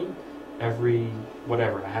screen every,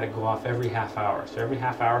 whatever, I had it go off every half hour. So every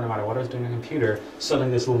half hour, no matter what I was doing on the computer, suddenly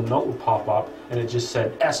this little note would pop up and it just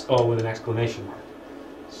said SO with an exclamation mark.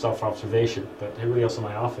 Self-observation. But everybody else in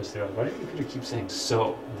my office, they're like, why do your computer keep saying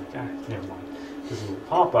so? I'm like, ah, never mind. This little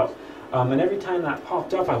pop-up. And every time that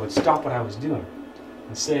popped up, I would stop what I was doing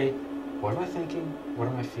and say, what am I thinking? What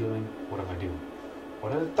am I feeling? What am I doing?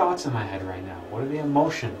 What are the thoughts in my head right now? What are the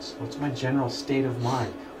emotions? What's my general state of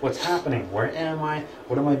mind? What's happening? Where am I?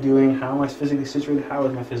 What am I doing? How am I physically situated? How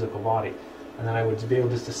is my physical body? And then I would be able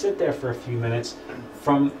just to sit there for a few minutes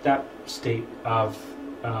from that state of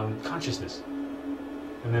consciousness.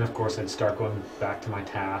 And then, of course, I'd start going back to my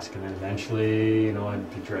task, and then eventually, you know, I'd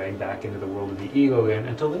be dragged back into the world of the ego again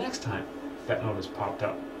until the next time that notice popped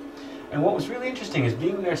up. And what was really interesting is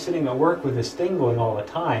being there sitting at work with this thing going all the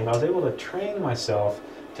time, I was able to train myself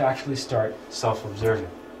to actually start self-observing.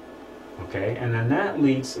 Okay? And then that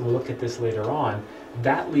leads, we'll look at this later on,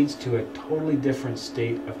 that leads to a totally different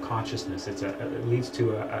state of consciousness. It leads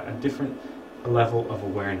to a different level of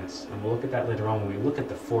awareness. And we'll look at that later on when we look at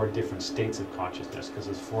the 4 different states of consciousness, because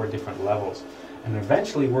there's 4 different levels. And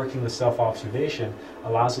eventually working with self-observation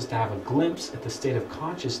allows us to have a glimpse at the state of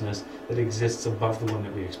consciousness that exists above the one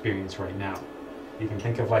that we experience right now. You can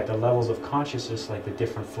think of like the levels of consciousness like the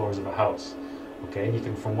different floors of a house. Okay, and you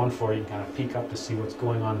can, from one floor, you can kind of peek up to see what's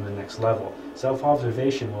going on in the next level.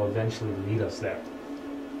 Self-observation will eventually lead us there.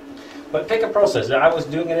 But pick a process. I was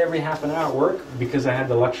doing it every half an hour at work because I had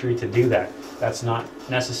the luxury to do that. That's not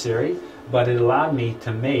necessary, but it allowed me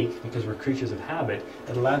to make, because we're creatures of habit,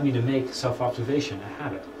 it allowed me to make self-observation a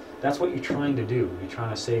habit. That's what you're trying to do. You're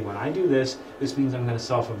trying to say, when I do this, this means I'm going to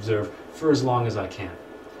self-observe for as long as I can.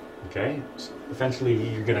 Okay? So eventually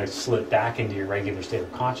you're going to slip back into your regular state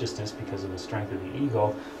of consciousness because of the strength of the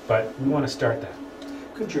ego, but we want to start that.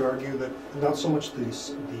 Could you argue that not so much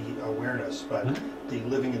the awareness, but the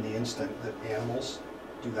living in the instant, that animals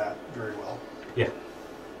do that very well? Yeah.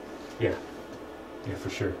 Yeah. Yeah,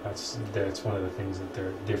 for sure. That's one of the things that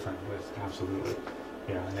they're different with, absolutely.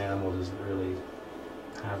 Yeah, an animal doesn't really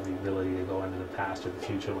have the ability to go into the past or the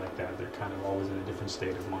future like that. They're kind of always in a different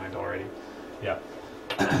state of mind already. Yeah.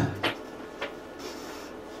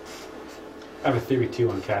 I have a theory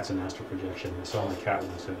too on cats and astral projection. I saw my cat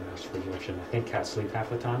once in an astral projection. I think cats sleep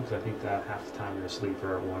half the time, because I think that half the time they're asleep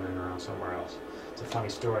or wandering around somewhere else. It's a funny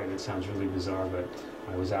story, and it sounds really bizarre, but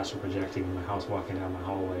I was astral projecting in my house, walking down my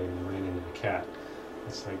hallway, and I ran into a cat.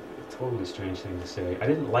 It's like a totally strange thing to say. I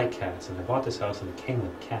didn't like cats, and I bought this house, and it came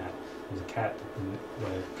with a cat. It was a cat that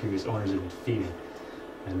the previous owners had been feeding,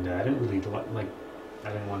 and I didn't really like.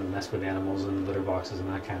 I didn't want to mess with animals and litter boxes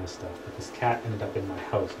and that kind of stuff. But this cat ended up in my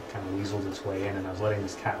house. It kind of weaseled its way in, and I was letting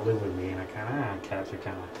this cat live with me. And I kind of, cats are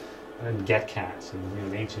kind of, I didn't get cats. And you know,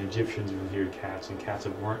 the ancient Egyptians revered cats, and cats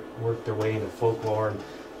have worked their way into folklore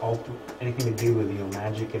and anything to do with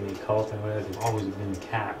magic and the occult and whatever. They've always been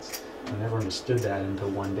cats. I never understood that until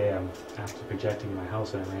one day I'm after projecting in my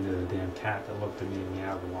house, and I ran into a damn cat that looked at me and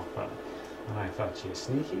meowed and walked by. And I thought, gee, a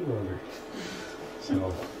sneaky bugger.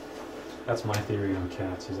 So. That's my theory on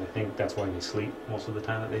cats, is I think that's why they sleep most of the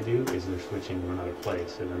time that they do, is they're switching to another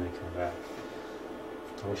place and then they come back.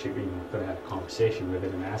 I wish you could have had a conversation with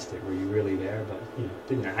it and asked it, were you really there? But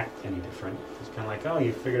didn't act any different. It's kind of like, oh,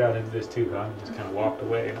 you figured out how to do this too, huh? And just kind of walked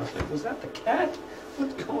away, and I was like, was that the cat?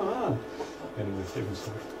 What's going on? Anyways, it was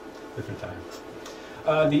a different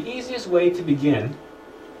time. The easiest way to begin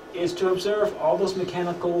is to observe all the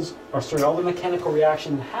mechanical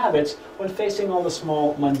reaction and habits when facing all the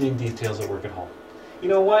small, mundane details at work at home. You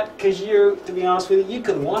know what? Because to be honest with you, you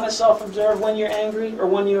could want to self-observe when you're angry or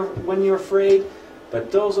when you're afraid,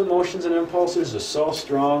 but those emotions and impulses are so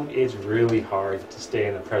strong, it's really hard to stay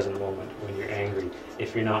in the present moment when you're angry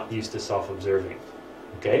if you're not used to self-observing.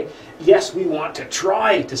 Okay? Yes, we want to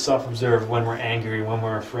try to self-observe when we're angry, when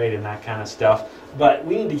we're afraid, and that kind of stuff, but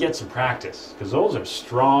we need to get some practice, because those are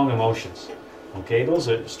strong emotions. Okay? Those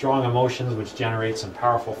are strong emotions which generate some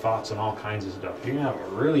powerful thoughts and all kinds of stuff. You're going to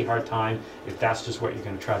have a really hard time if that's just what you're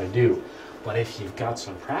going to try to do. But if you've got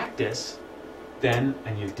some practice, then,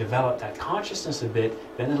 and you've developed that consciousness a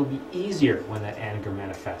bit, then it'll be easier when that anger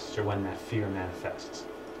manifests or when that fear manifests.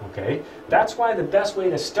 Okay? That's why the best way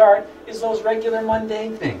to start is those regular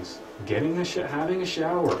mundane things. Having a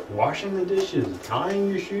shower, washing the dishes, tying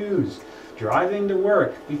your shoes, driving to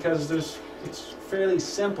work, because it's fairly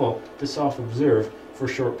simple to self-observe for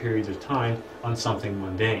short periods of time on something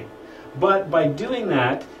mundane. But by doing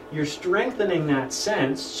that, you're strengthening that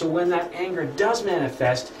sense, so when that anger does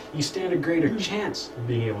manifest, you stand a greater chance of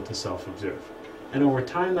being able to self-observe. And over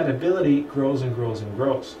time, that ability grows and grows and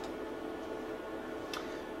grows.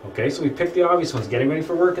 Okay, so we picked the obvious ones. Getting ready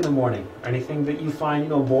for work in the morning. Anything that you find,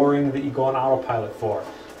 boring that you go on autopilot for.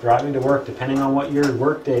 Driving to work, depending on what your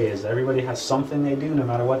work day is. Everybody has something they do, no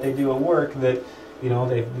matter what they do at work, that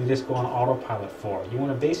they just go on autopilot for. You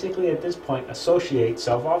want to basically, at this point, associate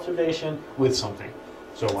self-observation with something.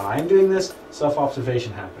 So when I'm doing this,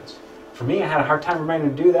 self-observation happens. For me, I had a hard time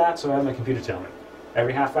remembering to do that, so I had my computer tell me.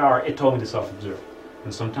 Every half hour, it told me to self-observe.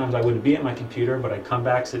 And sometimes I wouldn't be at my computer, but I'd come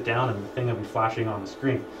back, sit down, and the thing would be flashing on the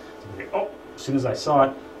screen. So as soon as I saw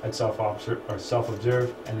it, I'd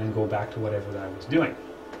self-observe, and then go back to whatever that I was doing.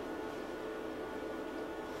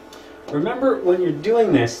 Remember, when you're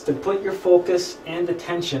doing this, to put your focus and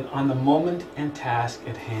attention on the moment and task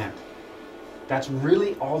at hand. That's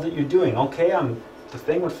really all that you're doing. Okay, the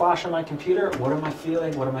thing would flash on my computer. What am I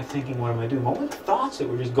feeling? What am I thinking? What am I doing? What were the thoughts that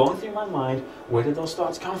were just going through my mind? Where did those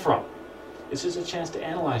thoughts come from? It's just a chance to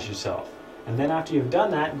analyze yourself. And then after you've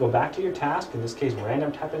done that, go back to your task, in this case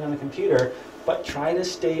random tapping on the computer, but try to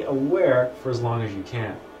stay aware for as long as you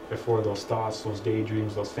can before those thoughts, those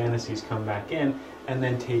daydreams, those fantasies come back in and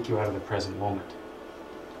then take you out of the present moment.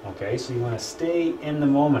 Okay, so you want to stay in the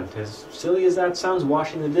moment. As silly as that sounds,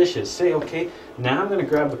 washing the dishes. Say, okay, now I'm going to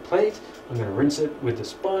grab the plate, I'm going to rinse it with the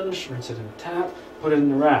sponge, rinse it in the tap, put it in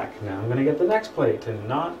the rack. Now I'm going to get the next plate and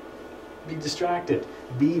not be distracted.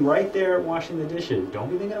 Be right there washing the dishes. Don't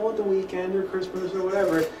be thinking about the weekend or Christmas or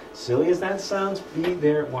whatever. Silly as that sounds, be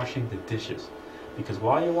there washing the dishes. Because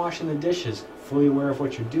while you're washing the dishes, fully aware of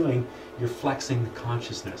what you're doing, you're flexing the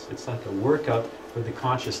consciousness. It's like a workout for the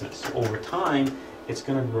consciousness. Over time, it's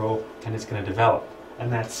going to grow and it's going to develop.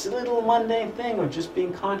 And that silly little mundane thing of just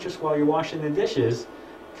being conscious while you're washing the dishes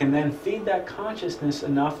can then feed that consciousness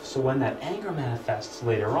enough so when that anger manifests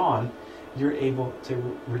later on, you're able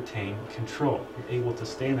to retain control. You're able to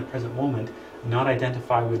stay in the present moment, not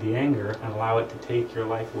identify with the anger, and allow it to take your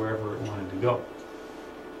life wherever it wanted to go.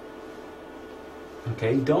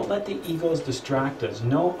 Okay, don't let the egos distract us.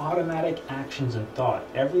 No automatic actions and thought.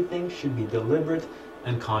 Everything should be deliberate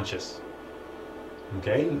and conscious.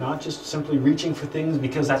 Okay, not just simply reaching for things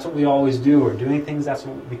because that's what we always do, or doing things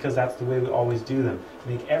because that's the way we always do them.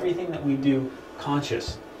 Make everything that we do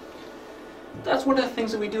conscious. That's one of the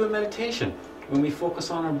things that we do in meditation, when we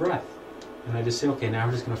focus on our breath. And I just say, okay, now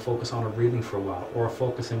we're just going to focus on our breathing for a while, or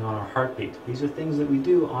focusing on our heartbeat. These are things that we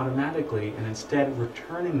do automatically, and instead we're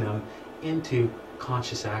turning them into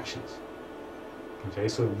conscious actions. Okay,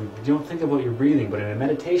 so you don't think about your breathing, but in a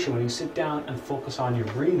meditation, when you sit down and focus on your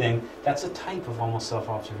breathing, that's a type of almost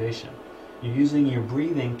self-observation. You're using your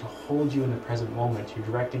breathing to hold you in the present moment. You're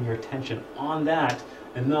directing your attention on that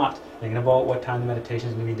and not thinking about what time the meditation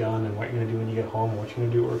is going to be done and what you're going to do when you get home, what you're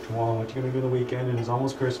going to do at work tomorrow, what you're going to do the weekend, and it's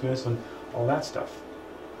almost Christmas, and all that stuff.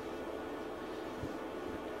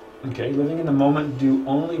 Okay, living in the moment, do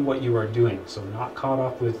only what you are doing. So not caught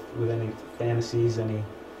up with any fantasies, any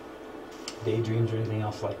daydreams, or anything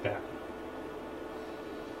else like that.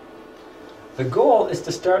 The goal is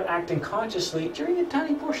to start acting consciously during a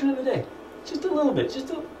tiny portion of the day. Just a little bit, just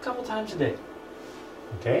a couple times a day.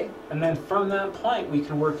 Okay? And then from that point, we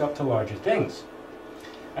can work up to larger things.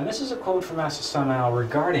 And this is a quote from Master Samael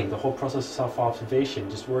regarding the whole process of self-observation,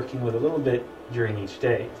 just working with a little bit during each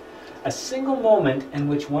day. A single moment in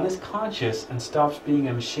which one is conscious and stops being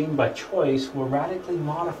a machine by choice will radically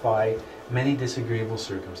modify many disagreeable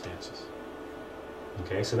circumstances.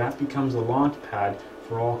 Okay, so that becomes a launch pad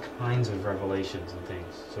for all kinds of revelations and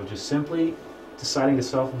things. So just simply deciding to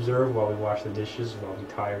self-observe while we wash the dishes, while we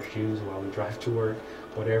tie our shoes, while we drive to work,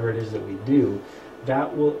 whatever it is that we do,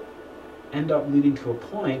 that will end up leading to a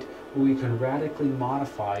point where we can radically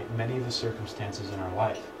modify many of the circumstances in our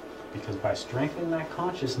life. Because by strengthening that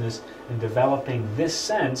consciousness and developing this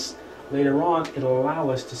sense later on it'll allow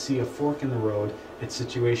us to see a fork in the road at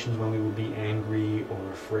situations when we would be angry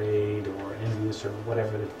or afraid or envious or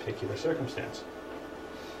whatever the particular circumstance.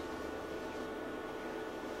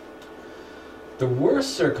 The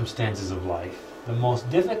worst circumstances of life, the most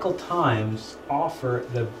difficult times, offer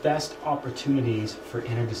the best opportunities for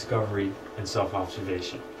inner discovery and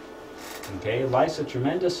self-observation. Okay, life's a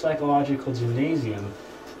tremendous psychological gymnasium,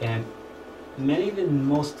 and many of the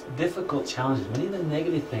most difficult challenges, many of the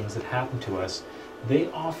negative things that happen to us, they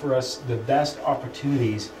offer us the best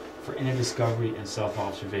opportunities for inner discovery and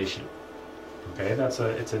self-observation. Okay,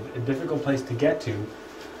 it's a difficult place to get to,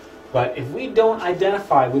 but if we don't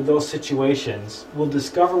identify with those situations, we'll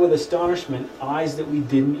discover with astonishment eyes that we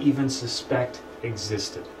didn't even suspect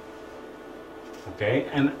existed. Okay,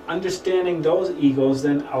 and understanding those egos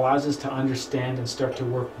then allows us to understand and start to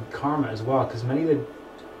work with karma as well, because many of the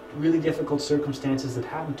really difficult circumstances that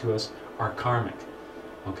happen to us are karmic,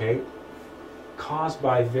 okay, caused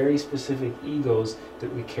by very specific egos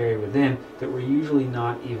that we carry within that we're usually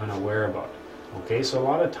not even aware about. Okay, so a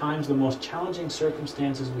lot of times the most challenging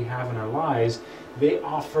circumstances we have in our lives, they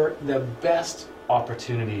offer the best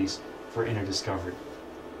opportunities for inner discovery.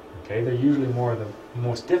 Okay, they're usually more of the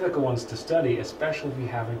most difficult ones to study, especially if you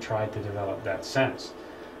haven't tried to develop that sense.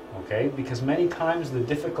 Okay, because many times the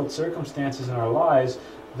difficult circumstances in our lives,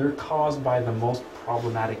 they're caused by the most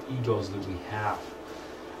problematic egos that we have.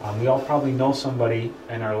 We all probably know somebody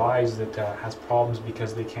in our lives that has problems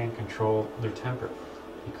because they can't control their temper.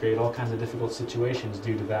 They create all kinds of difficult situations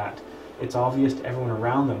due to that. It's obvious to everyone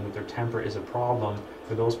around them that their temper is a problem.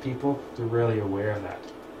 For those people, they're rarely aware of that.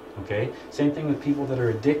 Okay? Same thing with people that are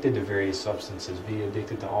addicted to various substances, be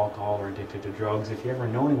addicted to alcohol or addicted to drugs. If you ever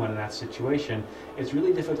know anyone in that situation, it's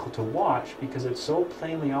really difficult to watch because it's so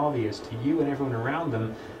plainly obvious to you and everyone around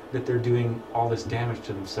them that they're doing all this damage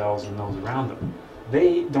to themselves and those around them.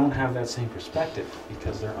 They don't have that same perspective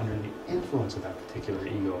because they're under the influence of that particular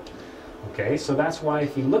ego. Okay, so that's why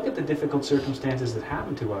if you look at the difficult circumstances that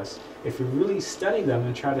happen to us, if we really study them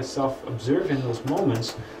and try to self-observe in those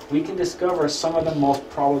moments, we can discover some of the most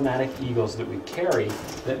problematic egos that we carry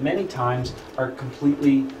that many times are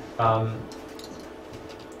completely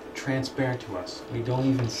transparent to us. We don't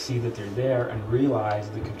even see that they're there and realize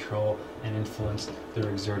the control and influence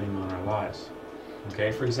they're exerting on our lives.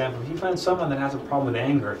 Okay, for example, if you find someone that has a problem with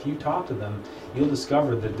anger, if you talk to them, you'll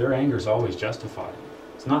discover that their anger is always justified.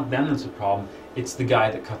 It's not them that's the problem, it's the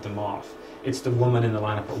guy that cut them off. It's the woman in the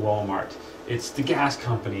lineup at Walmart. It's the gas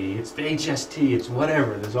company, it's the HST, it's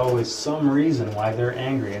whatever. There's always some reason why they're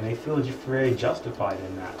angry, and they feel very justified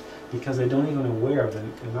in that because they don't even aware of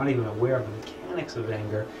them, they're not even aware of the mechanics of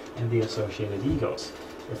anger and the associated egos.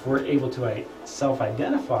 If we're able to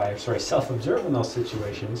self-observe in those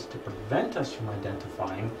situations to prevent us from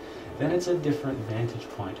identifying, then it's a different vantage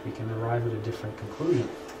point. We can arrive at a different conclusion.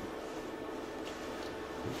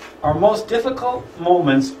 Our most difficult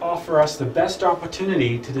moments offer us the best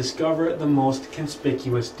opportunity to discover the most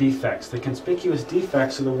conspicuous defects. The conspicuous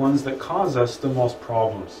defects are the ones that cause us the most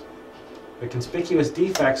problems. The conspicuous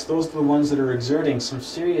defects, those are the ones that are exerting some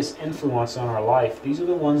serious influence on our life. These are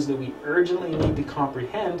the ones that we urgently need to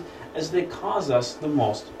comprehend as they cause us the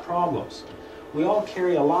most problems. We all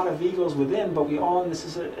carry a lot of egos within, but we all, and this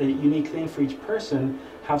is a unique thing for each person,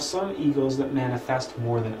 have some egos that manifest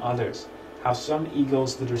more than others. Have some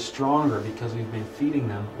egos that are stronger because we've been feeding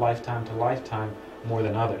them lifetime to lifetime more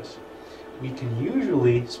than others. We can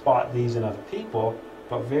usually spot these in other people,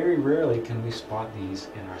 but very rarely can we spot these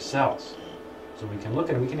in ourselves. So we can look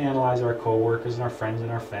at it, we can analyze our co-workers and our friends and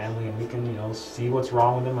our family, and we can, see what's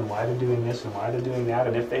wrong with them and why they're doing this and why they're doing that,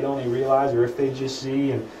 and if they'd only realize or if they just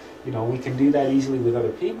see, and we can do that easily with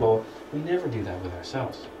other people. We never do that with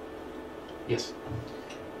ourselves. Yes?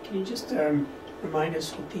 Can you just remind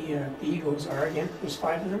us what the egos are again? There's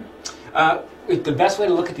 5 of them? The best way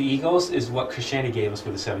to look at the egos is what Christianity gave us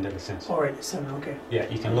with the 7 deadly sins. Oh, right, the 7, okay. Yeah,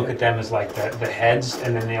 you can look at them as like the heads,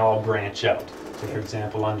 and then they all branch out. So, for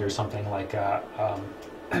example, under something like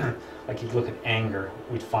like you look at anger,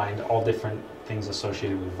 we'd find all different things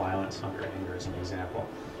associated with violence under anger as an example.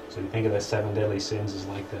 So you think of the 7 deadly sins as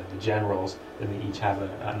like the generals, and they each have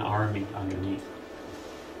an army underneath.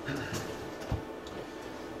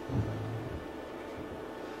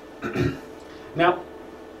 Now,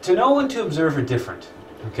 to know and to observe are different.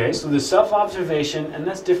 Okay, so there's self-observation, and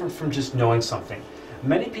that's different from just knowing something.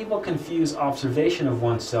 Many people confuse observation of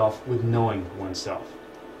oneself with knowing oneself.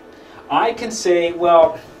 I can say,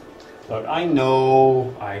 well, look, I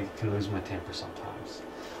know I can lose my temper sometimes.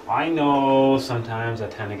 I know sometimes I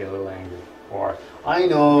tend to get a little angry. Or I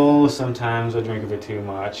know sometimes I drink a bit too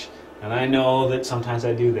much. And I know that sometimes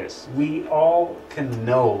I do this. We all can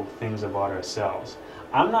know things about ourselves.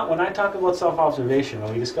 When I talk about self-observation,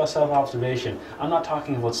 when we discuss self-observation, I'm not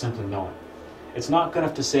talking about simply knowing. It's not good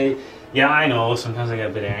enough to say, yeah, I know, sometimes I get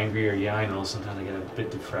a bit angry, or yeah, I know, sometimes I get a bit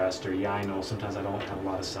depressed, or yeah, I know, sometimes I don't have a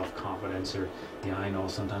lot of self-confidence, or yeah, I know,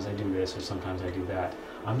 sometimes I do this, or sometimes I do that.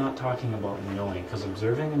 I'm not talking about knowing, because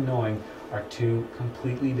observing and knowing are two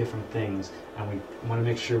completely different things, and we want to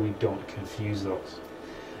make sure we don't confuse those.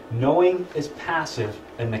 Knowing is passive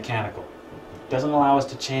and mechanical. It doesn't allow us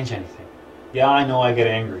to change anything. Yeah, I know I get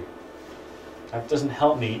angry. That doesn't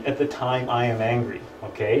help me at the time I am angry,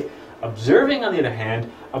 okay? Observing, on the other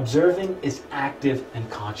hand, observing is active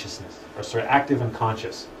and active and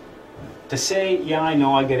conscious. To say, yeah, I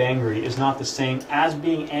know I get angry is not the same as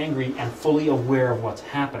being angry and fully aware of what's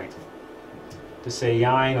happening. To say,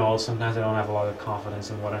 yeah, I know, sometimes I don't have a lot of confidence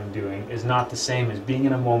in what I'm doing is not the same as being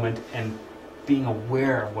in a moment and being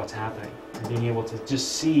aware of what's happening. And being able to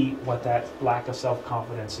just see what that lack of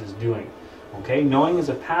self-confidence is doing. Okay? Knowing is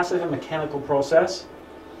a passive and mechanical process.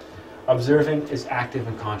 Observing is active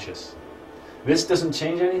and conscious. This doesn't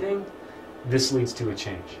change anything. This leads to a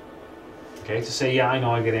change. Okay? To say, yeah, I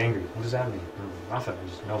know I get angry. What does that mean? Nothing. I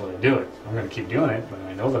just know that I do it. I'm going to keep doing it, but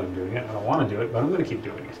I know that I'm doing it. I don't want to do it, but I'm going to keep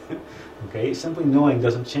doing it. Okay? Simply knowing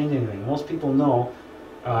doesn't change anything. Most people know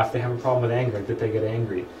if they have a problem with anger that they get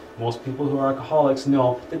angry. Most people who are alcoholics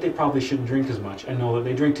know that they probably shouldn't drink as much and know that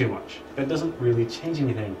they drink too much. That doesn't really change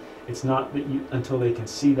anything. It's not that until they can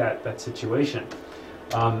see that situation.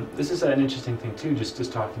 This is an interesting thing too,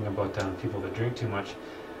 just talking about people that drink too much.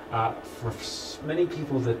 For many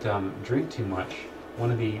people that drink too much,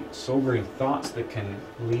 one of the sobering thoughts that can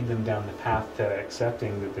lead them down the path to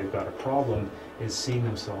accepting that they've got a problem is seeing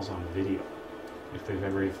themselves on video. If they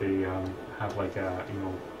have like a,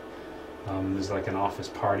 there's like an office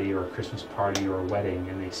party or a Christmas party or a wedding,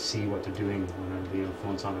 and they see what they're doing when under the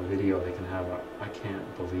influence on a video, they can have I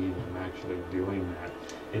can't believe I'm actually doing that.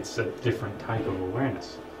 It's a different type of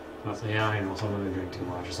awareness. Not saying, yeah, I know, sometimes they drink too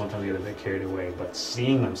much, or sometimes they get a bit carried away, but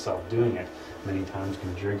seeing themselves doing it many times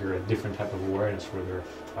can trigger a different type of awareness where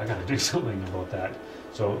I gotta do something about that.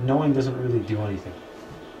 So knowing doesn't really do anything.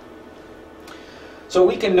 So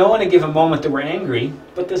we can know in a given moment that we're angry,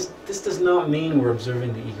 but this does not mean we're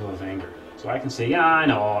observing the ego of anger. So I can say, yeah, I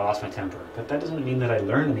know, I lost my temper. But that doesn't mean that I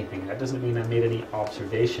learned anything. That doesn't mean I made any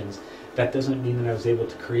observations. That doesn't mean that I was able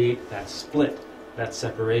to create that split, that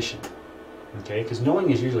separation. Okay? Because knowing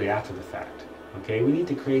is usually after the fact. Okay? We need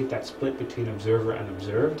to create that split between observer and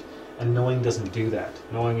observed, and knowing doesn't do that.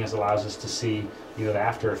 Knowing allows us to see, the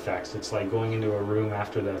after effects. It's like going into a room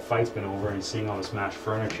after the fight's been over and seeing all the smashed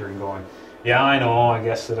furniture and going, yeah, I know, I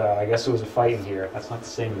guess there was a fight in here. That's not the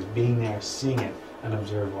same as being there, seeing it, and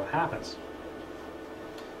observe what happens.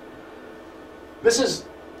 This is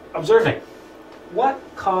observing. What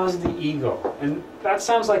caused the ego? And that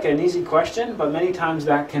sounds like an easy question, but many times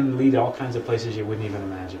that can lead to all kinds of places you wouldn't even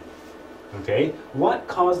imagine. Okay? What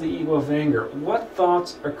caused the ego of anger? What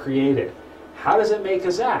thoughts are created? How does it make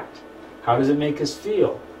us act? How does it make us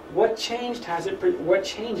feel? What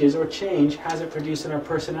changes or change has it produced in our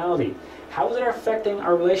personality? How is it affecting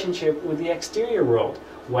our relationship with the exterior world?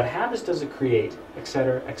 What habits does it create?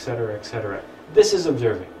 Etc., etc., etc. This is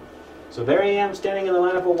observing. So there I am standing in the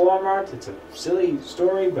lineup of Walmart. It's a silly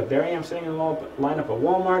story, but there I am standing in the lineup of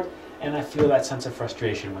Walmart, and I feel that sense of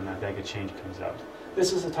frustration when that bag of change comes out.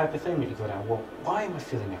 This is the type of thing that you go down, well, why am I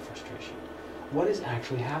feeling that frustration? What is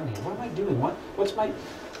actually happening? What am I doing?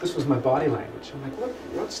 This was my body language. I'm like,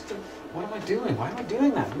 what am I doing? Why am I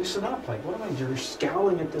doing that? Loosen up. Like, what am I doing? You're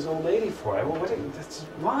scowling at this old lady for?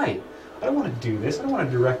 Why? I don't want to do this. I don't want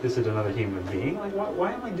to direct this at another human being. Like,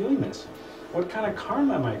 why am I doing this? What kind of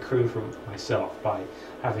karma am I accruing for myself by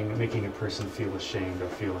making a person feel ashamed or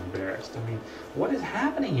feel embarrassed? I mean, what is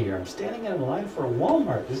happening here? I'm standing in a line for a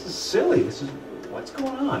Walmart. This is silly. What's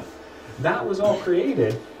going on? That was all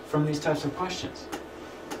created from these types of questions.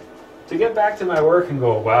 To get back to my work and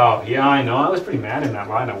go, wow, yeah, I know, I was pretty mad in that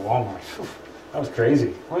line at Walmart. That was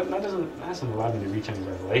crazy. Well, that doesn't allow me to reach any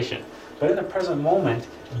revelation. But in the present moment,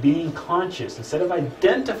 being conscious, instead of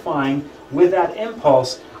identifying with that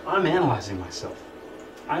impulse, I'm analyzing myself.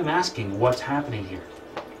 I'm asking what's happening here.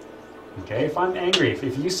 Okay, if I'm angry,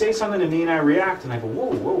 if you say something to me and I react and I go,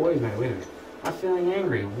 whoa, wait a minute. I'm feeling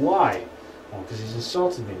angry. Why? Well, because he's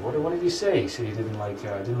insulted me. What did he say? He said he didn't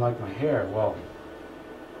like my hair. Well,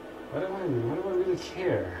 what do I really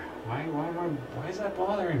care? Why is that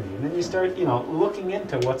bothering me? And then you start, looking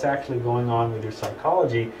into what's actually going on with your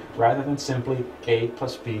psychology rather than simply A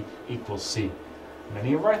plus B equals C.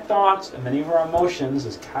 Many of our thoughts and many of our emotions,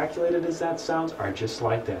 as calculated as that sounds, are just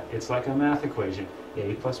like that. It's like a math equation.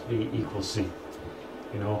 A plus B equals C.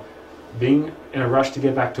 You know, being in a rush to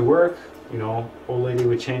get back to work, you know, old lady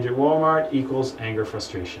with change at Walmart equals anger,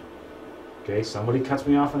 frustration. Okay, somebody cuts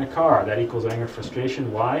me off in a car, that equals anger,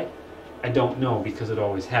 frustration. Why? I don't know, because it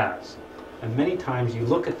always has. And many times you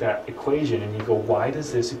look at that equation and you go, why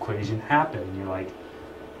does this equation happen? And you're like,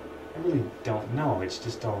 I really don't know. It's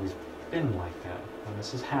just always been like that. When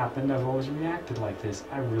this has happened, I've always reacted like this.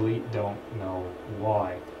 I really don't know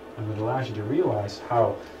why. And it allows you to realize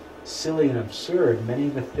how silly and absurd many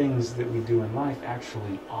of the things that we do in life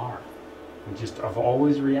actually are. We just have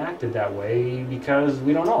always reacted that way because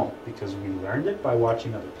we don't know. Because we learned it by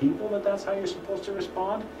watching other people that that's how you're supposed to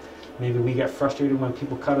respond. Maybe we get frustrated when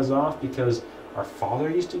people cut us off because our father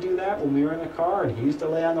used to do that when we were in the car, and he used to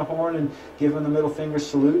lay on the horn and give him the middle finger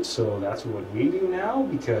salute, so that's what we do now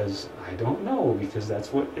because I don't know, because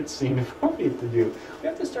that's what it seemed appropriate to do. We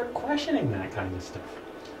have to start questioning that kind of stuff.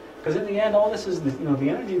 Because in the end, all this is the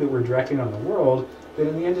energy that we're directing on the world that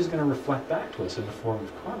in the end is going to reflect back to us in the form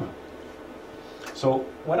of karma. So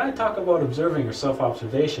when I talk about observing or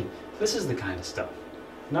self-observation, this is the kind of stuff.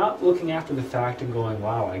 Not looking after the fact and going,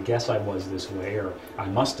 wow, I guess I was this way, or I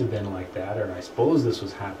must have been like that, or I suppose this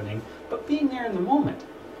was happening, but being there in the moment.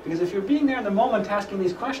 Because if you're being there in the moment asking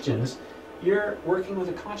these questions, you're working with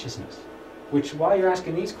a consciousness, which while you're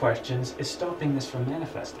asking these questions is stopping this from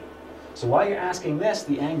manifesting. So while you're asking this,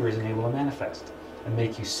 the anger isn't able to manifest and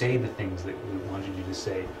make you say the things that we wanted you to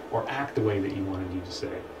say, or act the way that you wanted you to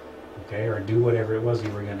say, okay, or do whatever it was you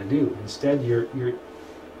were going to do. Instead, you're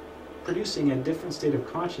producing a different state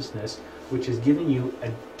of consciousness, which is giving you a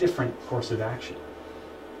different course of action.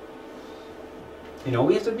 You know,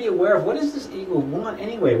 we have to be aware of what does this ego want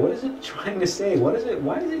anyway? What is it trying to say? Why is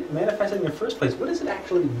it manifesting in the first place? What is it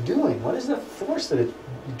actually doing? What is the force that it's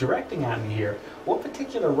directing at me here? What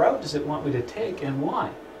particular route does it want me to take, and why?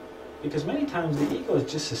 Because many times the ego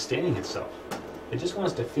is just sustaining itself. It just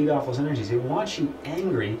wants to feed off those energies. It wants you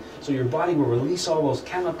angry, so your body will release all those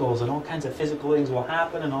chemicals and all kinds of physical things will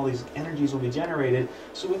happen and all these energies will be generated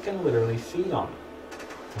so it can literally feed on them.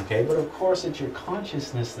 Okay, but of course it's your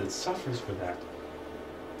consciousness that suffers for that.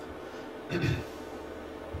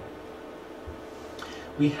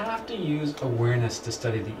 We have to use awareness to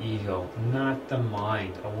study the ego, not the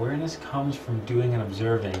mind. Awareness comes from doing and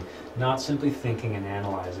observing, not simply thinking and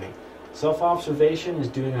analyzing. Self-observation is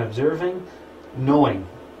doing and observing. Knowing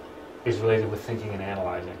is related with thinking and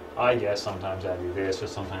analyzing. I guess sometimes I do this or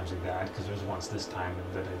sometimes I do that because there's once this time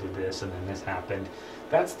that I did this and then this happened.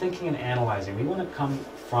 That's thinking and analyzing. We want to come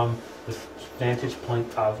from the vantage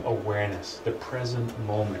point of awareness, the present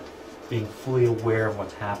moment, being fully aware of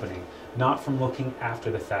what's happening, not from looking after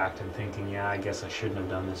the fact and thinking, yeah, I guess I shouldn't have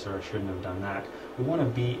done this or I shouldn't have done that. We want to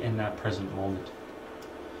be in that present moment.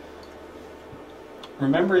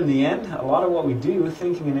 Remember, in the end, a lot of what we do,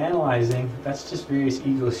 thinking and analyzing, that's just various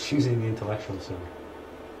egos choosing the intellectual side.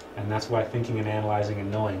 And that's why thinking and analyzing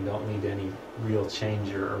and knowing don't need any real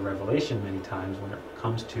change or revelation many times when it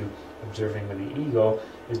comes to observing with the ego,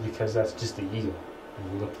 is because that's just the ego.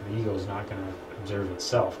 And we look at the ego is not going to observe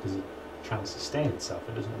itself because it's trying to sustain itself.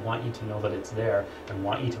 It doesn't want you to know that it's there and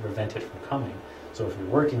want you to prevent it from coming. So if you're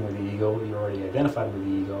working with the ego, you're already identified with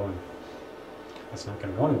the ego, and that's not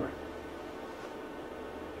going to go anywhere.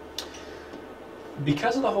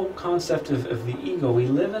 Because of the whole concept of the ego, we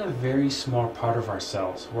live in a very small part of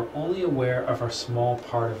ourselves. We're only aware of our small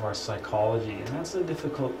part of our psychology, and that's a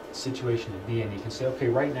difficult situation to be in. You can say, okay,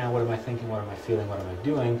 right now, what am I thinking, what am I feeling, what am I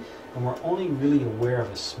doing? And we're only really aware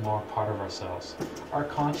of a small part of ourselves. Our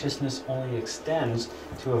consciousness only extends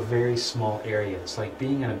to a very small area. It's like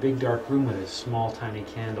being in a big dark room with a small tiny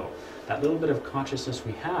candle. That little bit of consciousness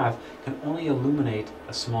we have can only illuminate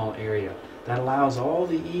a small area. That allows all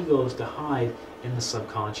the egos to hide in the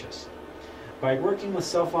subconscious. By working with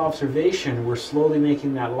self-observation, we're slowly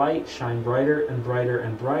making that light shine brighter and brighter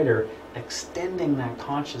and brighter, extending that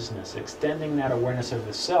consciousness, extending that awareness of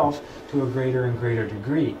the self to a greater and greater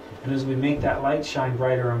degree. And as we make that light shine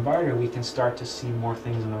brighter and brighter, we can start to see more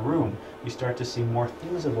things in the room. We start to see more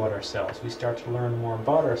things about ourselves. We start to learn more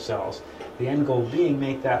about ourselves. The end goal being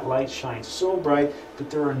make that light shine so bright that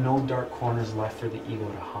there are no dark corners left for the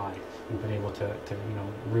ego to hide. We've been able to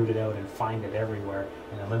root it out and find it everywhere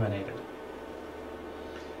and eliminate it.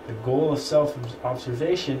 The goal of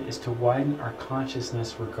self-observation is to widen our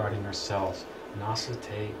consciousness regarding ourselves.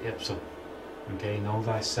 Gnostic ipsum. Okay, know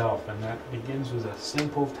thyself. And that begins with a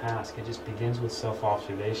simple task. It just begins with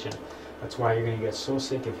self-observation. That's why you're going to get so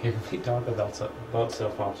sick of hearing me talk about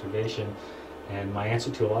self-observation. And my answer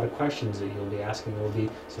to a lot of questions that you'll be asking will be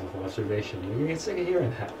self-observation. You're going to get sick of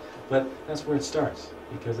hearing that. But that's where it starts,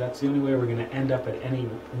 because that's the only way we're going to end up at any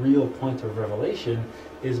real point of revelation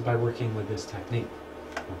is by working with this technique.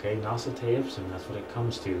 Okay, nasa te ipsum, that's what it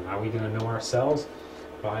comes to. How are we going to know ourselves?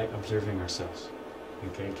 By observing ourselves.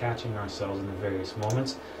 Okay, catching ourselves in the various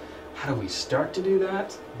moments. How do we start to do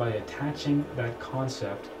that? By attaching that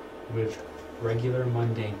concept with regular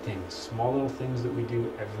mundane things, small little things that we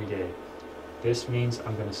do every day. This means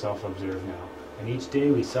I'm going to self-observe now. And each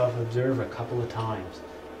day we self-observe a couple of times.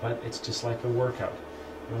 But it's just like a workout.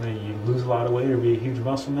 When you lose a lot of weight or be a huge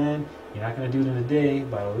muscle man, you're not going to do it in a day,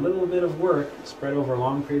 but a little bit of work spread over a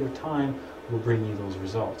long period of time will bring you those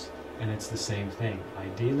results. And it's the same thing.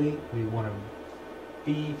 Ideally, we want to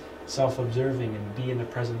be self-observing and be in the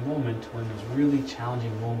present moment when those really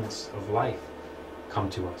challenging moments of life come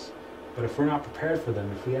to us. But if we're not prepared for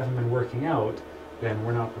them, if we haven't been working out, then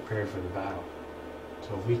we're not prepared for the battle.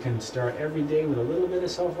 So if we can start every day with a little bit of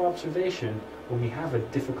self-observation, when we have a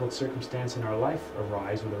difficult circumstance in our life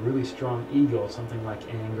arise with a really strong ego, something like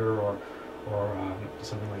anger or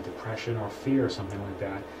something like depression or fear or something like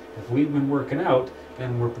that, if we've been working out,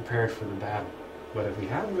 then we're prepared for the battle. But if we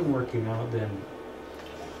haven't been working out, then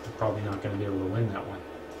we're probably not going to be able to win that one.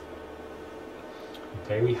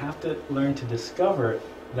 Okay, we have to learn to discover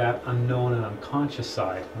that unknown and unconscious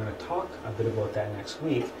side. We're going to talk a bit about that next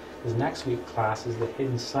week, because next week's class is the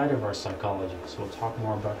hidden side of our psychology. So we'll talk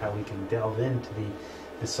more about how we can delve into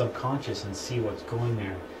the subconscious and see what's going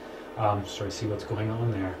there. See what's going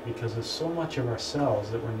on there, because there's so much of ourselves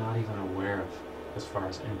that we're not even aware of, as far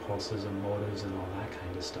as impulses and motives and all that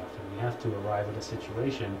kind of stuff. And we have to arrive at a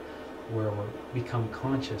situation where we become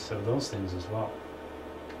conscious of those things as well.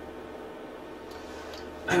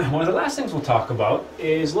 One of the last things we'll talk about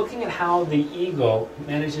is looking at how the ego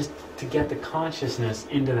manages to get the consciousness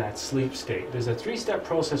into that sleep state. There's a three-step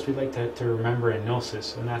process we'd like to remember in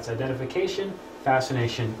Gnosis, and that's identification,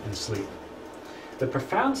 fascination, and sleep. The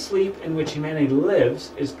profound sleep in which humanity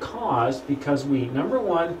lives is caused because we, number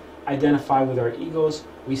one, identify with our egos.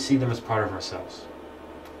 We see them as part of ourselves.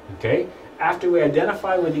 Okay? After we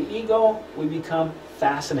identify with the ego, we become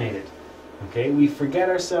fascinated. Okay? We forget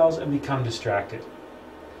ourselves and become distracted.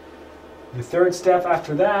 The third step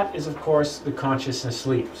after that is, of course, the consciousness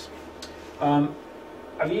sleeps.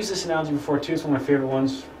 I've used this analogy before too. It's one of my favorite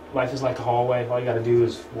ones. Life is like a hallway. All you got to do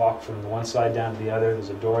is walk from one side down to the other. There's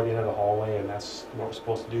a door at the end of the hallway, and that's what we're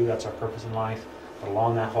supposed to do. That's our purpose in life. But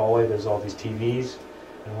along that hallway, there's all these TVs.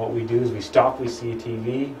 And what we do is we stop, we see a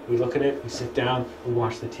TV, we look at it, we sit down, we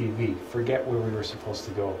watch the TV. Forget where we were supposed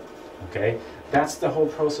to go. Okay? That's the whole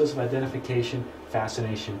process of identification,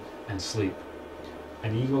 fascination, and sleep.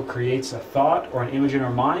 An ego creates a thought or an image in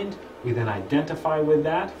our mind. We then identify with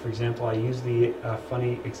that. For example, I used the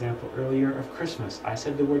funny example earlier of Christmas. I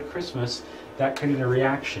said the word Christmas. That created a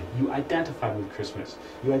reaction. You identify with Christmas.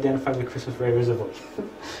 You identify with Christmas very visibly.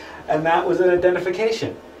 And that was an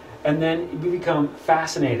identification. And then we become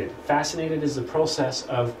fascinated. Fascinated is the process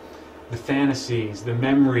of the fantasies, the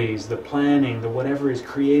memories, the planning, the whatever is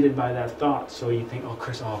created by that thought. So you think, oh,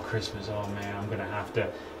 Christmas, oh man, I'm going to have to.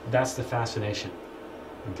 That's the fascination.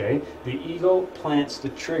 Okay? The ego plants the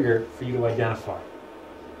trigger for you to identify.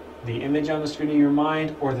 The image on the screen of your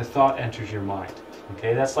mind or the thought enters your mind.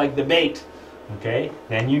 Okay? That's like the bait. Okay?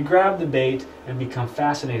 Then you grab the bait and become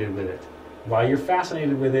fascinated with it. While you're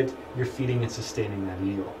fascinated with it, you're feeding and sustaining that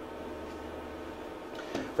ego.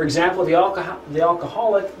 For example, the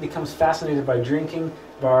alcoholic becomes fascinated by drinking,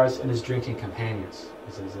 bars, and his drinking companions,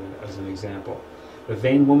 as an example. The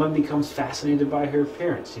vain woman becomes fascinated by her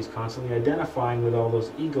appearance. She's constantly identifying with all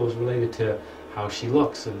those egos related to how she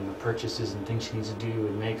looks and the purchases and things she needs to do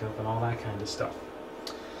and makeup and all that kind of stuff.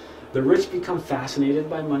 The rich become fascinated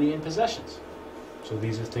by money and possessions. So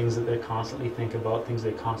these are things that they constantly think about, things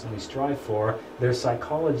they constantly strive for. Their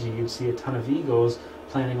psychology, you'd see a ton of egos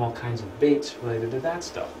planning all kinds of baits related to that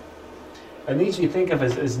stuff. And these you think of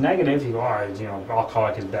as negative. You are,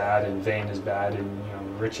 alcoholic is bad and vain is bad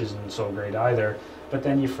and rich isn't so great either. But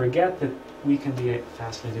then you forget that we can be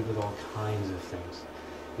fascinated with all kinds of things.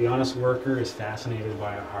 The honest worker is fascinated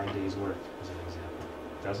by a hard day's work, as an example.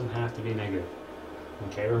 It doesn't have to be negative.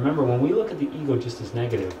 Okay, remember, when we look at the ego just as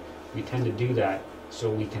negative, we tend to do that so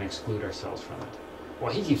we can exclude ourselves from it.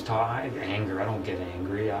 Well, he keeps talking anger. I don't get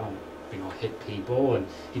angry. I don't hit people. And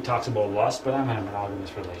he talks about lust, but I'm in a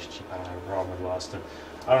monogamous relationship. I don't have a problem with lust. And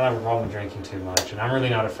I don't have a problem with drinking too much. And I'm really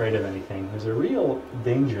not afraid of anything. There's a real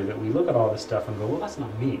danger that we look at all this stuff and go, well, that's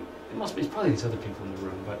not me. It's probably these other people in the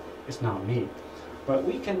room, but it's not me. But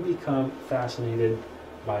we can become fascinated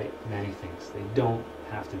by many things. They don't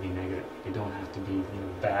have to be negative. They don't have to be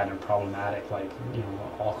bad and problematic like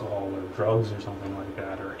alcohol or drugs or something like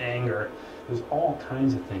that, or anger. There's all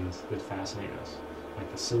kinds of things that fascinate us.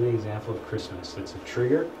 Like the silly example of Christmas. It's a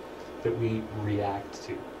trigger that we react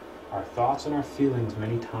to. Our thoughts and our feelings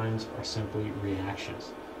many times are simply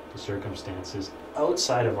reactions to circumstances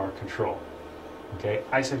outside of our control. Okay,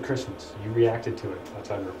 I said Christmas. You reacted to it.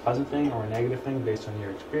 That's either a pleasant thing or a negative thing based on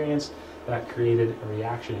your experience. That created a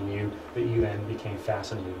reaction in you that you then became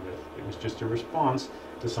fascinated with. It was just a response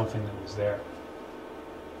to something that was there.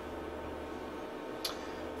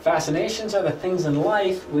 Fascinations are the things in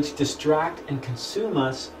life which distract and consume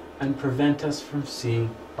us and prevent us from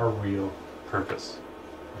seeing our real purpose.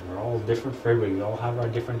 And we're all different for everybody. We all have our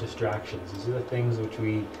different distractions. These are the things which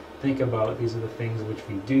we think about. These are the things which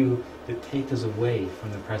we do that take us away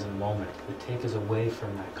from the present moment, that take us away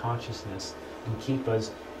from that consciousness and keep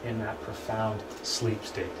us in that profound sleep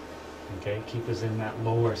state. Okay? Keep us in that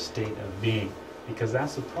lower state of being. Because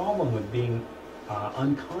that's the problem with being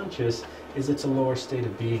unconscious, is it's a lower state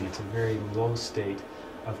of being. It's a very low state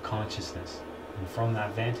of consciousness. And from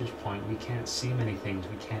that vantage point, we can't see many things.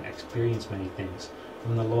 We can't experience many things.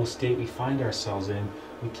 From the low state we find ourselves in,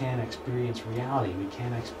 we can't experience reality. We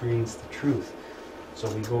can't experience the truth.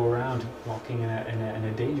 So we go around walking in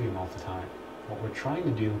a daydream all the time. What we're trying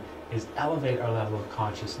to do is elevate our level of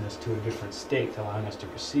consciousness to a different state, allowing us to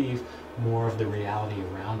perceive more of the reality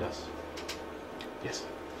around us. Yes?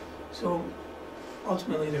 So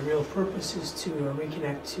ultimately the real purpose is to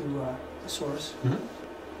reconnect to the source.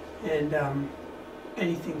 Mm-hmm. And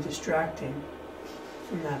anything distracting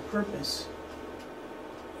from that purpose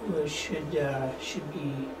should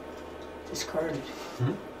be discarded,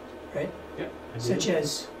 Mm-hmm. right? Yeah. Such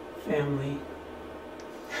as family,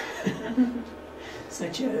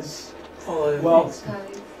 such as all other things.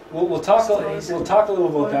 We'll talk a little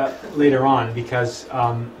about What? that later on, because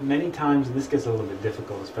many times, and this gets a little bit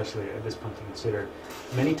difficult, especially at this point to consider,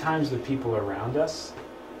 many times the people around us,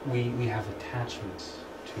 we have attachments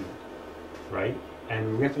to, right?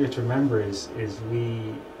 And we have to remember is it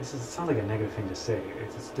sounds like a negative thing to say.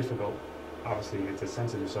 It's difficult. Obviously, it's a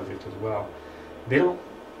sensitive subject as well.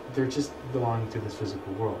 They're just belonging to this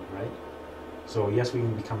physical world, right? So yes, we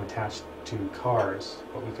can become attached to cars,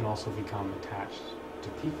 but we can also become attached to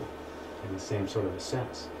people in the same sort of a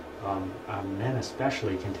sense. Men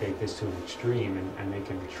especially can take this to an extreme, and they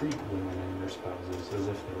can treat women and their spouses as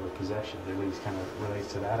if they were possessions. At least kind of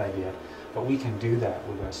relates to that idea. But we can do that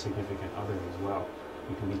with our significant other as well.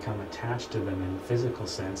 We can become attached to them in the physical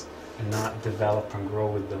sense and not develop and grow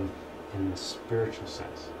with them in the spiritual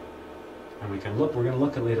sense. And we're going to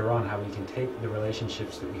look at later on how we can take the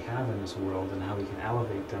relationships that we have in this world and how we can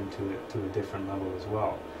elevate them to a different level as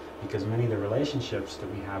well. Because many of the relationships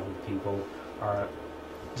that we have with people are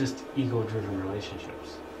just ego-driven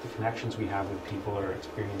relationships. The connections we have with people are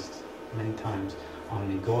experienced many times on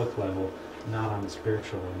an egoic level, not on the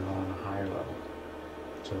spiritual or not on a higher level.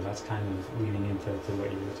 So that's kind of leading into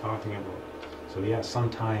what you were talking about. So yeah,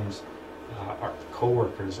 sometimes our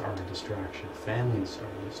co-workers are a distraction, families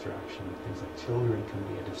are a distraction, things like children can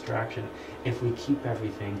be a distraction if we keep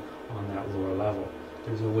everything on that lower level.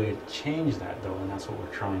 There's a way to change that though, and that's what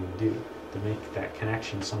we're trying to do, to make that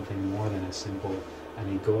connection something more than a simple,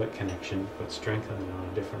 an egoic connection, but strengthen it on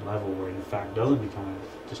a different level where it in fact doesn't become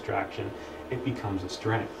a distraction, it becomes a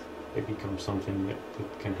strength. It becomes something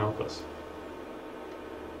that can help us.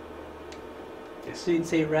 Yes. So you'd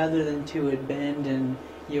say rather than to abandon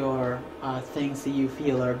your things that you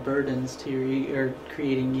feel are burdens to your or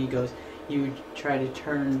creating egos, you would try to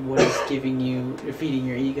turn what is giving you, or feeding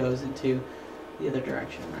your egos into the other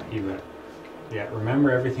direction, right? You bet. Yeah,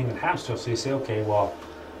 remember everything that happens to us. So you say, okay, well,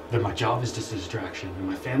 then my job is just a distraction, and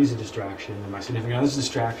my family's a distraction, and my significant other's a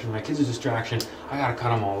distraction, my kids are a distraction. I gotta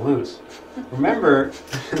cut them all loose. Remember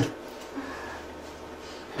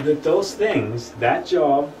that those things, that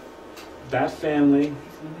job, that family,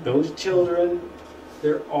 those children,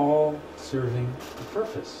 they're all serving a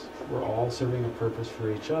purpose. We're all serving a purpose for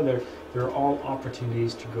each other. They're all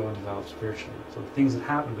opportunities to grow and develop spiritually. So the things that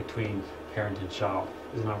happen between parent and child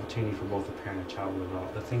is an opportunity for both the parent and child to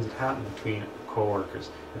develop. The things that happen between co-workers,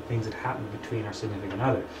 the things that happen between our significant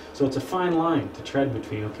other. So it's a fine line to tread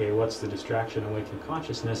between, okay, what's the distraction, awakened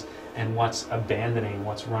consciousness, and what's abandoning,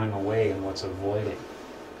 what's running away, and what's avoiding.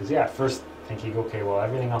 Because yeah, at first thinking, okay, well,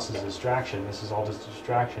 everything else is a distraction, this is all just a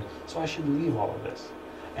distraction, so I should leave all of this.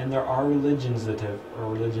 And there are religions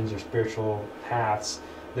or spiritual paths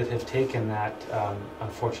that have taken that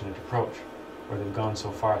unfortunate approach, where they've gone so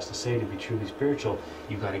far as to say, to be truly spiritual,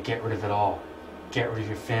 you've got to get rid of it all. get rid of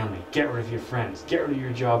your family, get rid of your friends, get rid of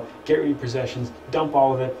your job, get rid of your possessions, dump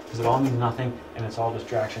all of it, because it all means nothing, and it's all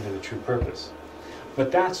distraction to the true purpose.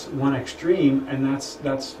 But that's one extreme, and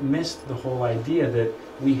that's missed the whole idea that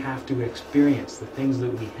we have to experience the things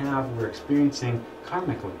that we have, we're experiencing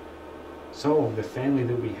karmically. So the family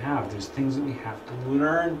that we have, there's things that we have to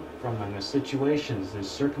learn from them. There's situations, there's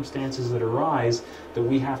circumstances that arise that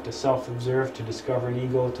we have to self-observe to discover an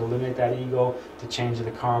ego, to eliminate that ego, to change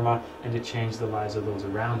the karma, and to change the lives of those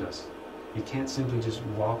around us. You can't simply just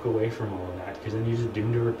walk away from all of that, because then you're just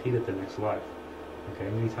doomed to repeat it the next life. Okay,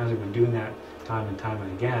 many times we've been doing that time and time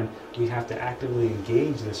and again. We have to actively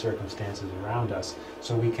engage the circumstances around us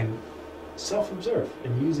so we can self-observe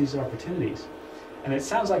and use these opportunities. And it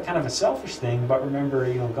sounds like kind of a selfish thing, but remember,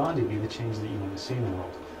 Gandhi, be the change that you want to see in the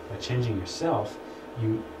world. By changing yourself,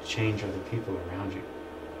 you change other people around you.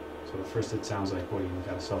 So at first it sounds like, well, you've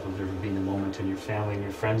got to self-observe and be in the moment, and your family and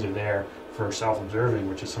your friends are there for self-observing,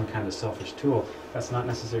 which is some kind of selfish tool. That's not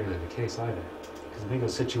necessarily the case either. Because I think a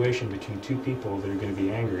situation between two people that are going to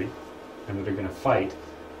be angry and that are going to fight,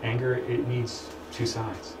 anger, it needs two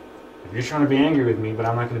sides. If you're trying to be angry with me, but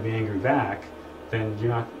I'm not going to be angry back, then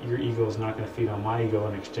your ego is not going to feed on my ego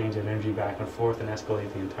and exchange that energy back and forth and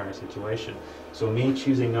escalate the entire situation. So me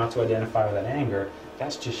choosing not to identify with that anger,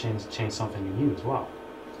 that's just changed something in you as well.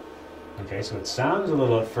 Okay, so it sounds a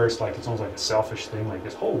little at first like it's almost like a selfish thing, like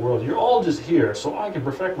this whole world, you're all just here so I can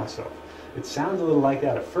perfect myself. It sounds a little like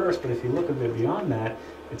that at first, but if you look a bit beyond that,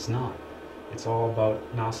 it's not. It's all about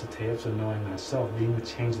Gnostic, so knowing myself, being the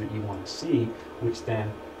change that you want to see, which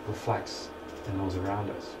then reflects in those around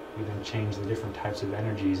us. We then change the different types of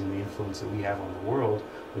energies and the influence that we have on the world,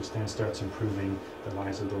 which then starts improving the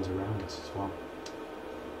lives of those around us as well.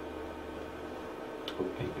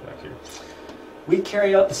 Okay, get back here. We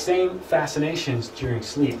carry out the same fascinations during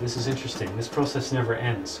sleep. This is interesting. This process never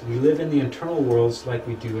ends. We live in the internal worlds like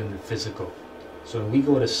we do in the physical. So when we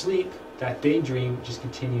go to sleep, that daydream just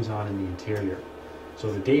continues on in the interior.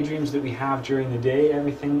 So the daydreams that we have during the day,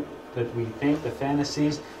 everything that we think, the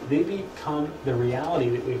fantasies, they become the reality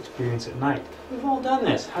that we experience at night. We've all done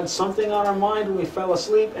this. Had something on our mind when we fell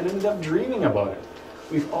asleep and ended up dreaming about it.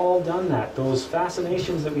 We've all done that. Those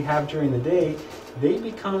fascinations that we have during the day, they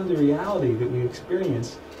become the reality that we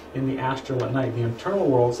experience in the astral at night. The internal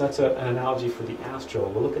worlds, that's an analogy for the astral.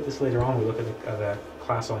 We'll look at this later on. We'll look at the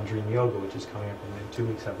class on dream yoga, which is coming up in 2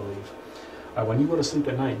 weeks, I believe. When you go to sleep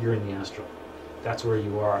at night, you're in the astral. That's where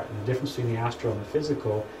you are. And the difference between the astral and the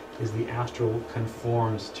physical is the astral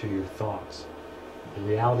conforms to your thoughts. The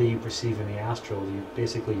reality you perceive in the astral,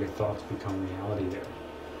 basically your thoughts become reality there.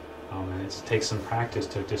 And it takes some practice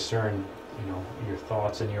to discern, your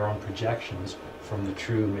thoughts and your own projections from the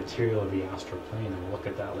true material of the astral plane, and we'll look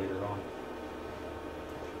at that later on.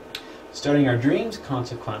 Studying our dreams,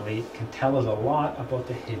 consequently, can tell us a lot about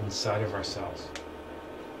the hidden side of ourselves.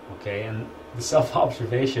 Okay, and the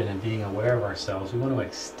self-observation and being aware of ourselves, we want to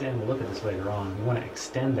extend, we'll look at this later on, we want to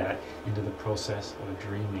extend that into the process of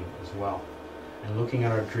dreaming as well. And looking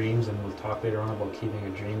at our dreams, and we'll talk later on about keeping a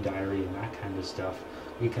dream diary and that kind of stuff,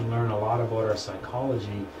 we can learn a lot about our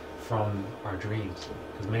psychology from our dreams.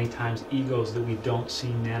 Because many times egos that we don't see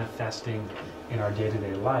manifesting in our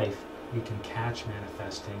day-to-day life, we can catch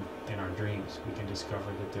manifesting in our dreams. We can discover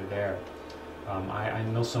that they're there. I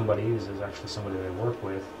know somebody, this is actually somebody that I work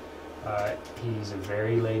with, he's a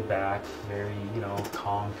very laid-back, very,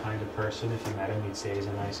 calm kind of person. If you met him, you'd say he's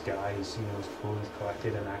a nice guy, he's, he's cool, he's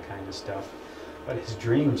collected and that kind of stuff. But his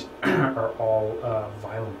dreams are all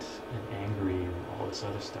violent and angry and all this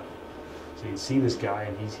other stuff. So you'd see this guy,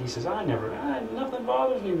 and he says, nothing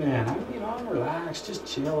bothers me, man. I'm relaxed, just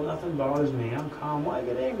chill, nothing bothers me. I'm calm. Why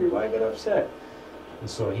get angry? Why get upset? And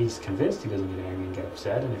so he's convinced he doesn't get angry and get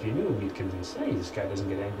upset. And if you knew him, you'd convince, hey, this guy doesn't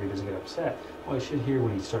get angry, doesn't get upset. Well, you should hear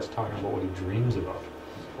when he starts talking about what he dreams about.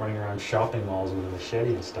 Running around shopping malls with a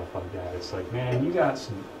machete and stuff like that. It's like, man,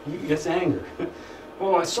 it's anger.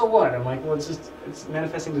 Well, so what? I'm like, well, it's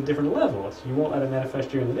manifesting at a different level. You won't let it manifest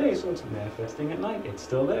during the day, so it's manifesting at night. It's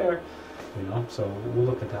still there, So we'll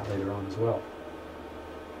look at that later on as well.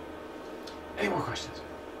 Any more questions?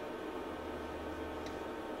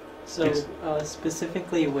 So Yes.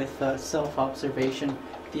 Specifically with self-observation,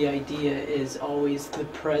 the idea is always the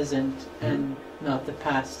present and not the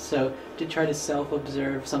past. So to try to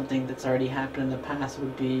self-observe something that's already happened in the past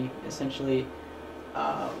would be essentially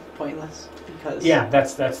pointless,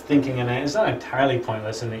 because that's thinking, and it's not entirely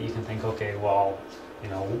pointless in that you can think, okay, well,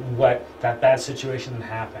 what that bad situation that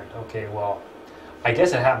happened, okay, well, I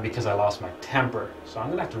guess it happened because I lost my temper, so I'm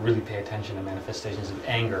gonna have to really pay attention to manifestations of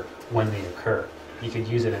anger when they occur. You could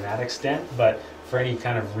use it in that extent, but for any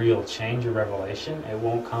kind of real change or revelation, it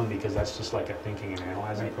won't come because that's just like a thinking and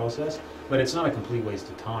analyzing process. But it's not a complete waste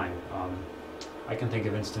of time. I can think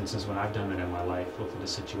of instances when I've done it in my life, looked at a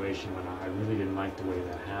situation when I really didn't like the way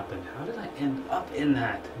that happened. How did I end up in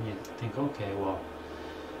that? And you think, okay, well,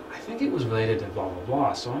 I think it was related to blah, blah,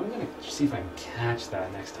 blah, so I'm going to see if I can catch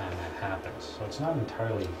that next time that happens. So it's not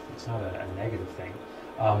entirely, it's not a negative thing.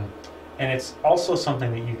 And it's also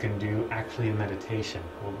something that you can do actually in meditation.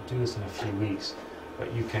 We'll do this in a few weeks,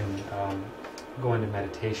 but you can go into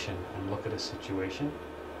meditation and look at a situation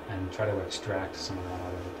and try to extract some of that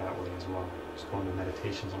out of it that way as well. Just go into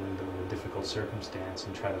meditation on a difficult circumstance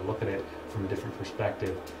and try to look at it from a different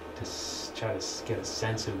perspective to try to get a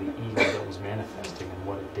sense of the ego that was manifesting and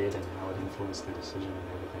what it did and how it influenced the decision and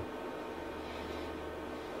everything.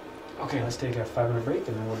 Okay, let's take a 5-minute break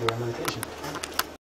and then we'll do our meditation.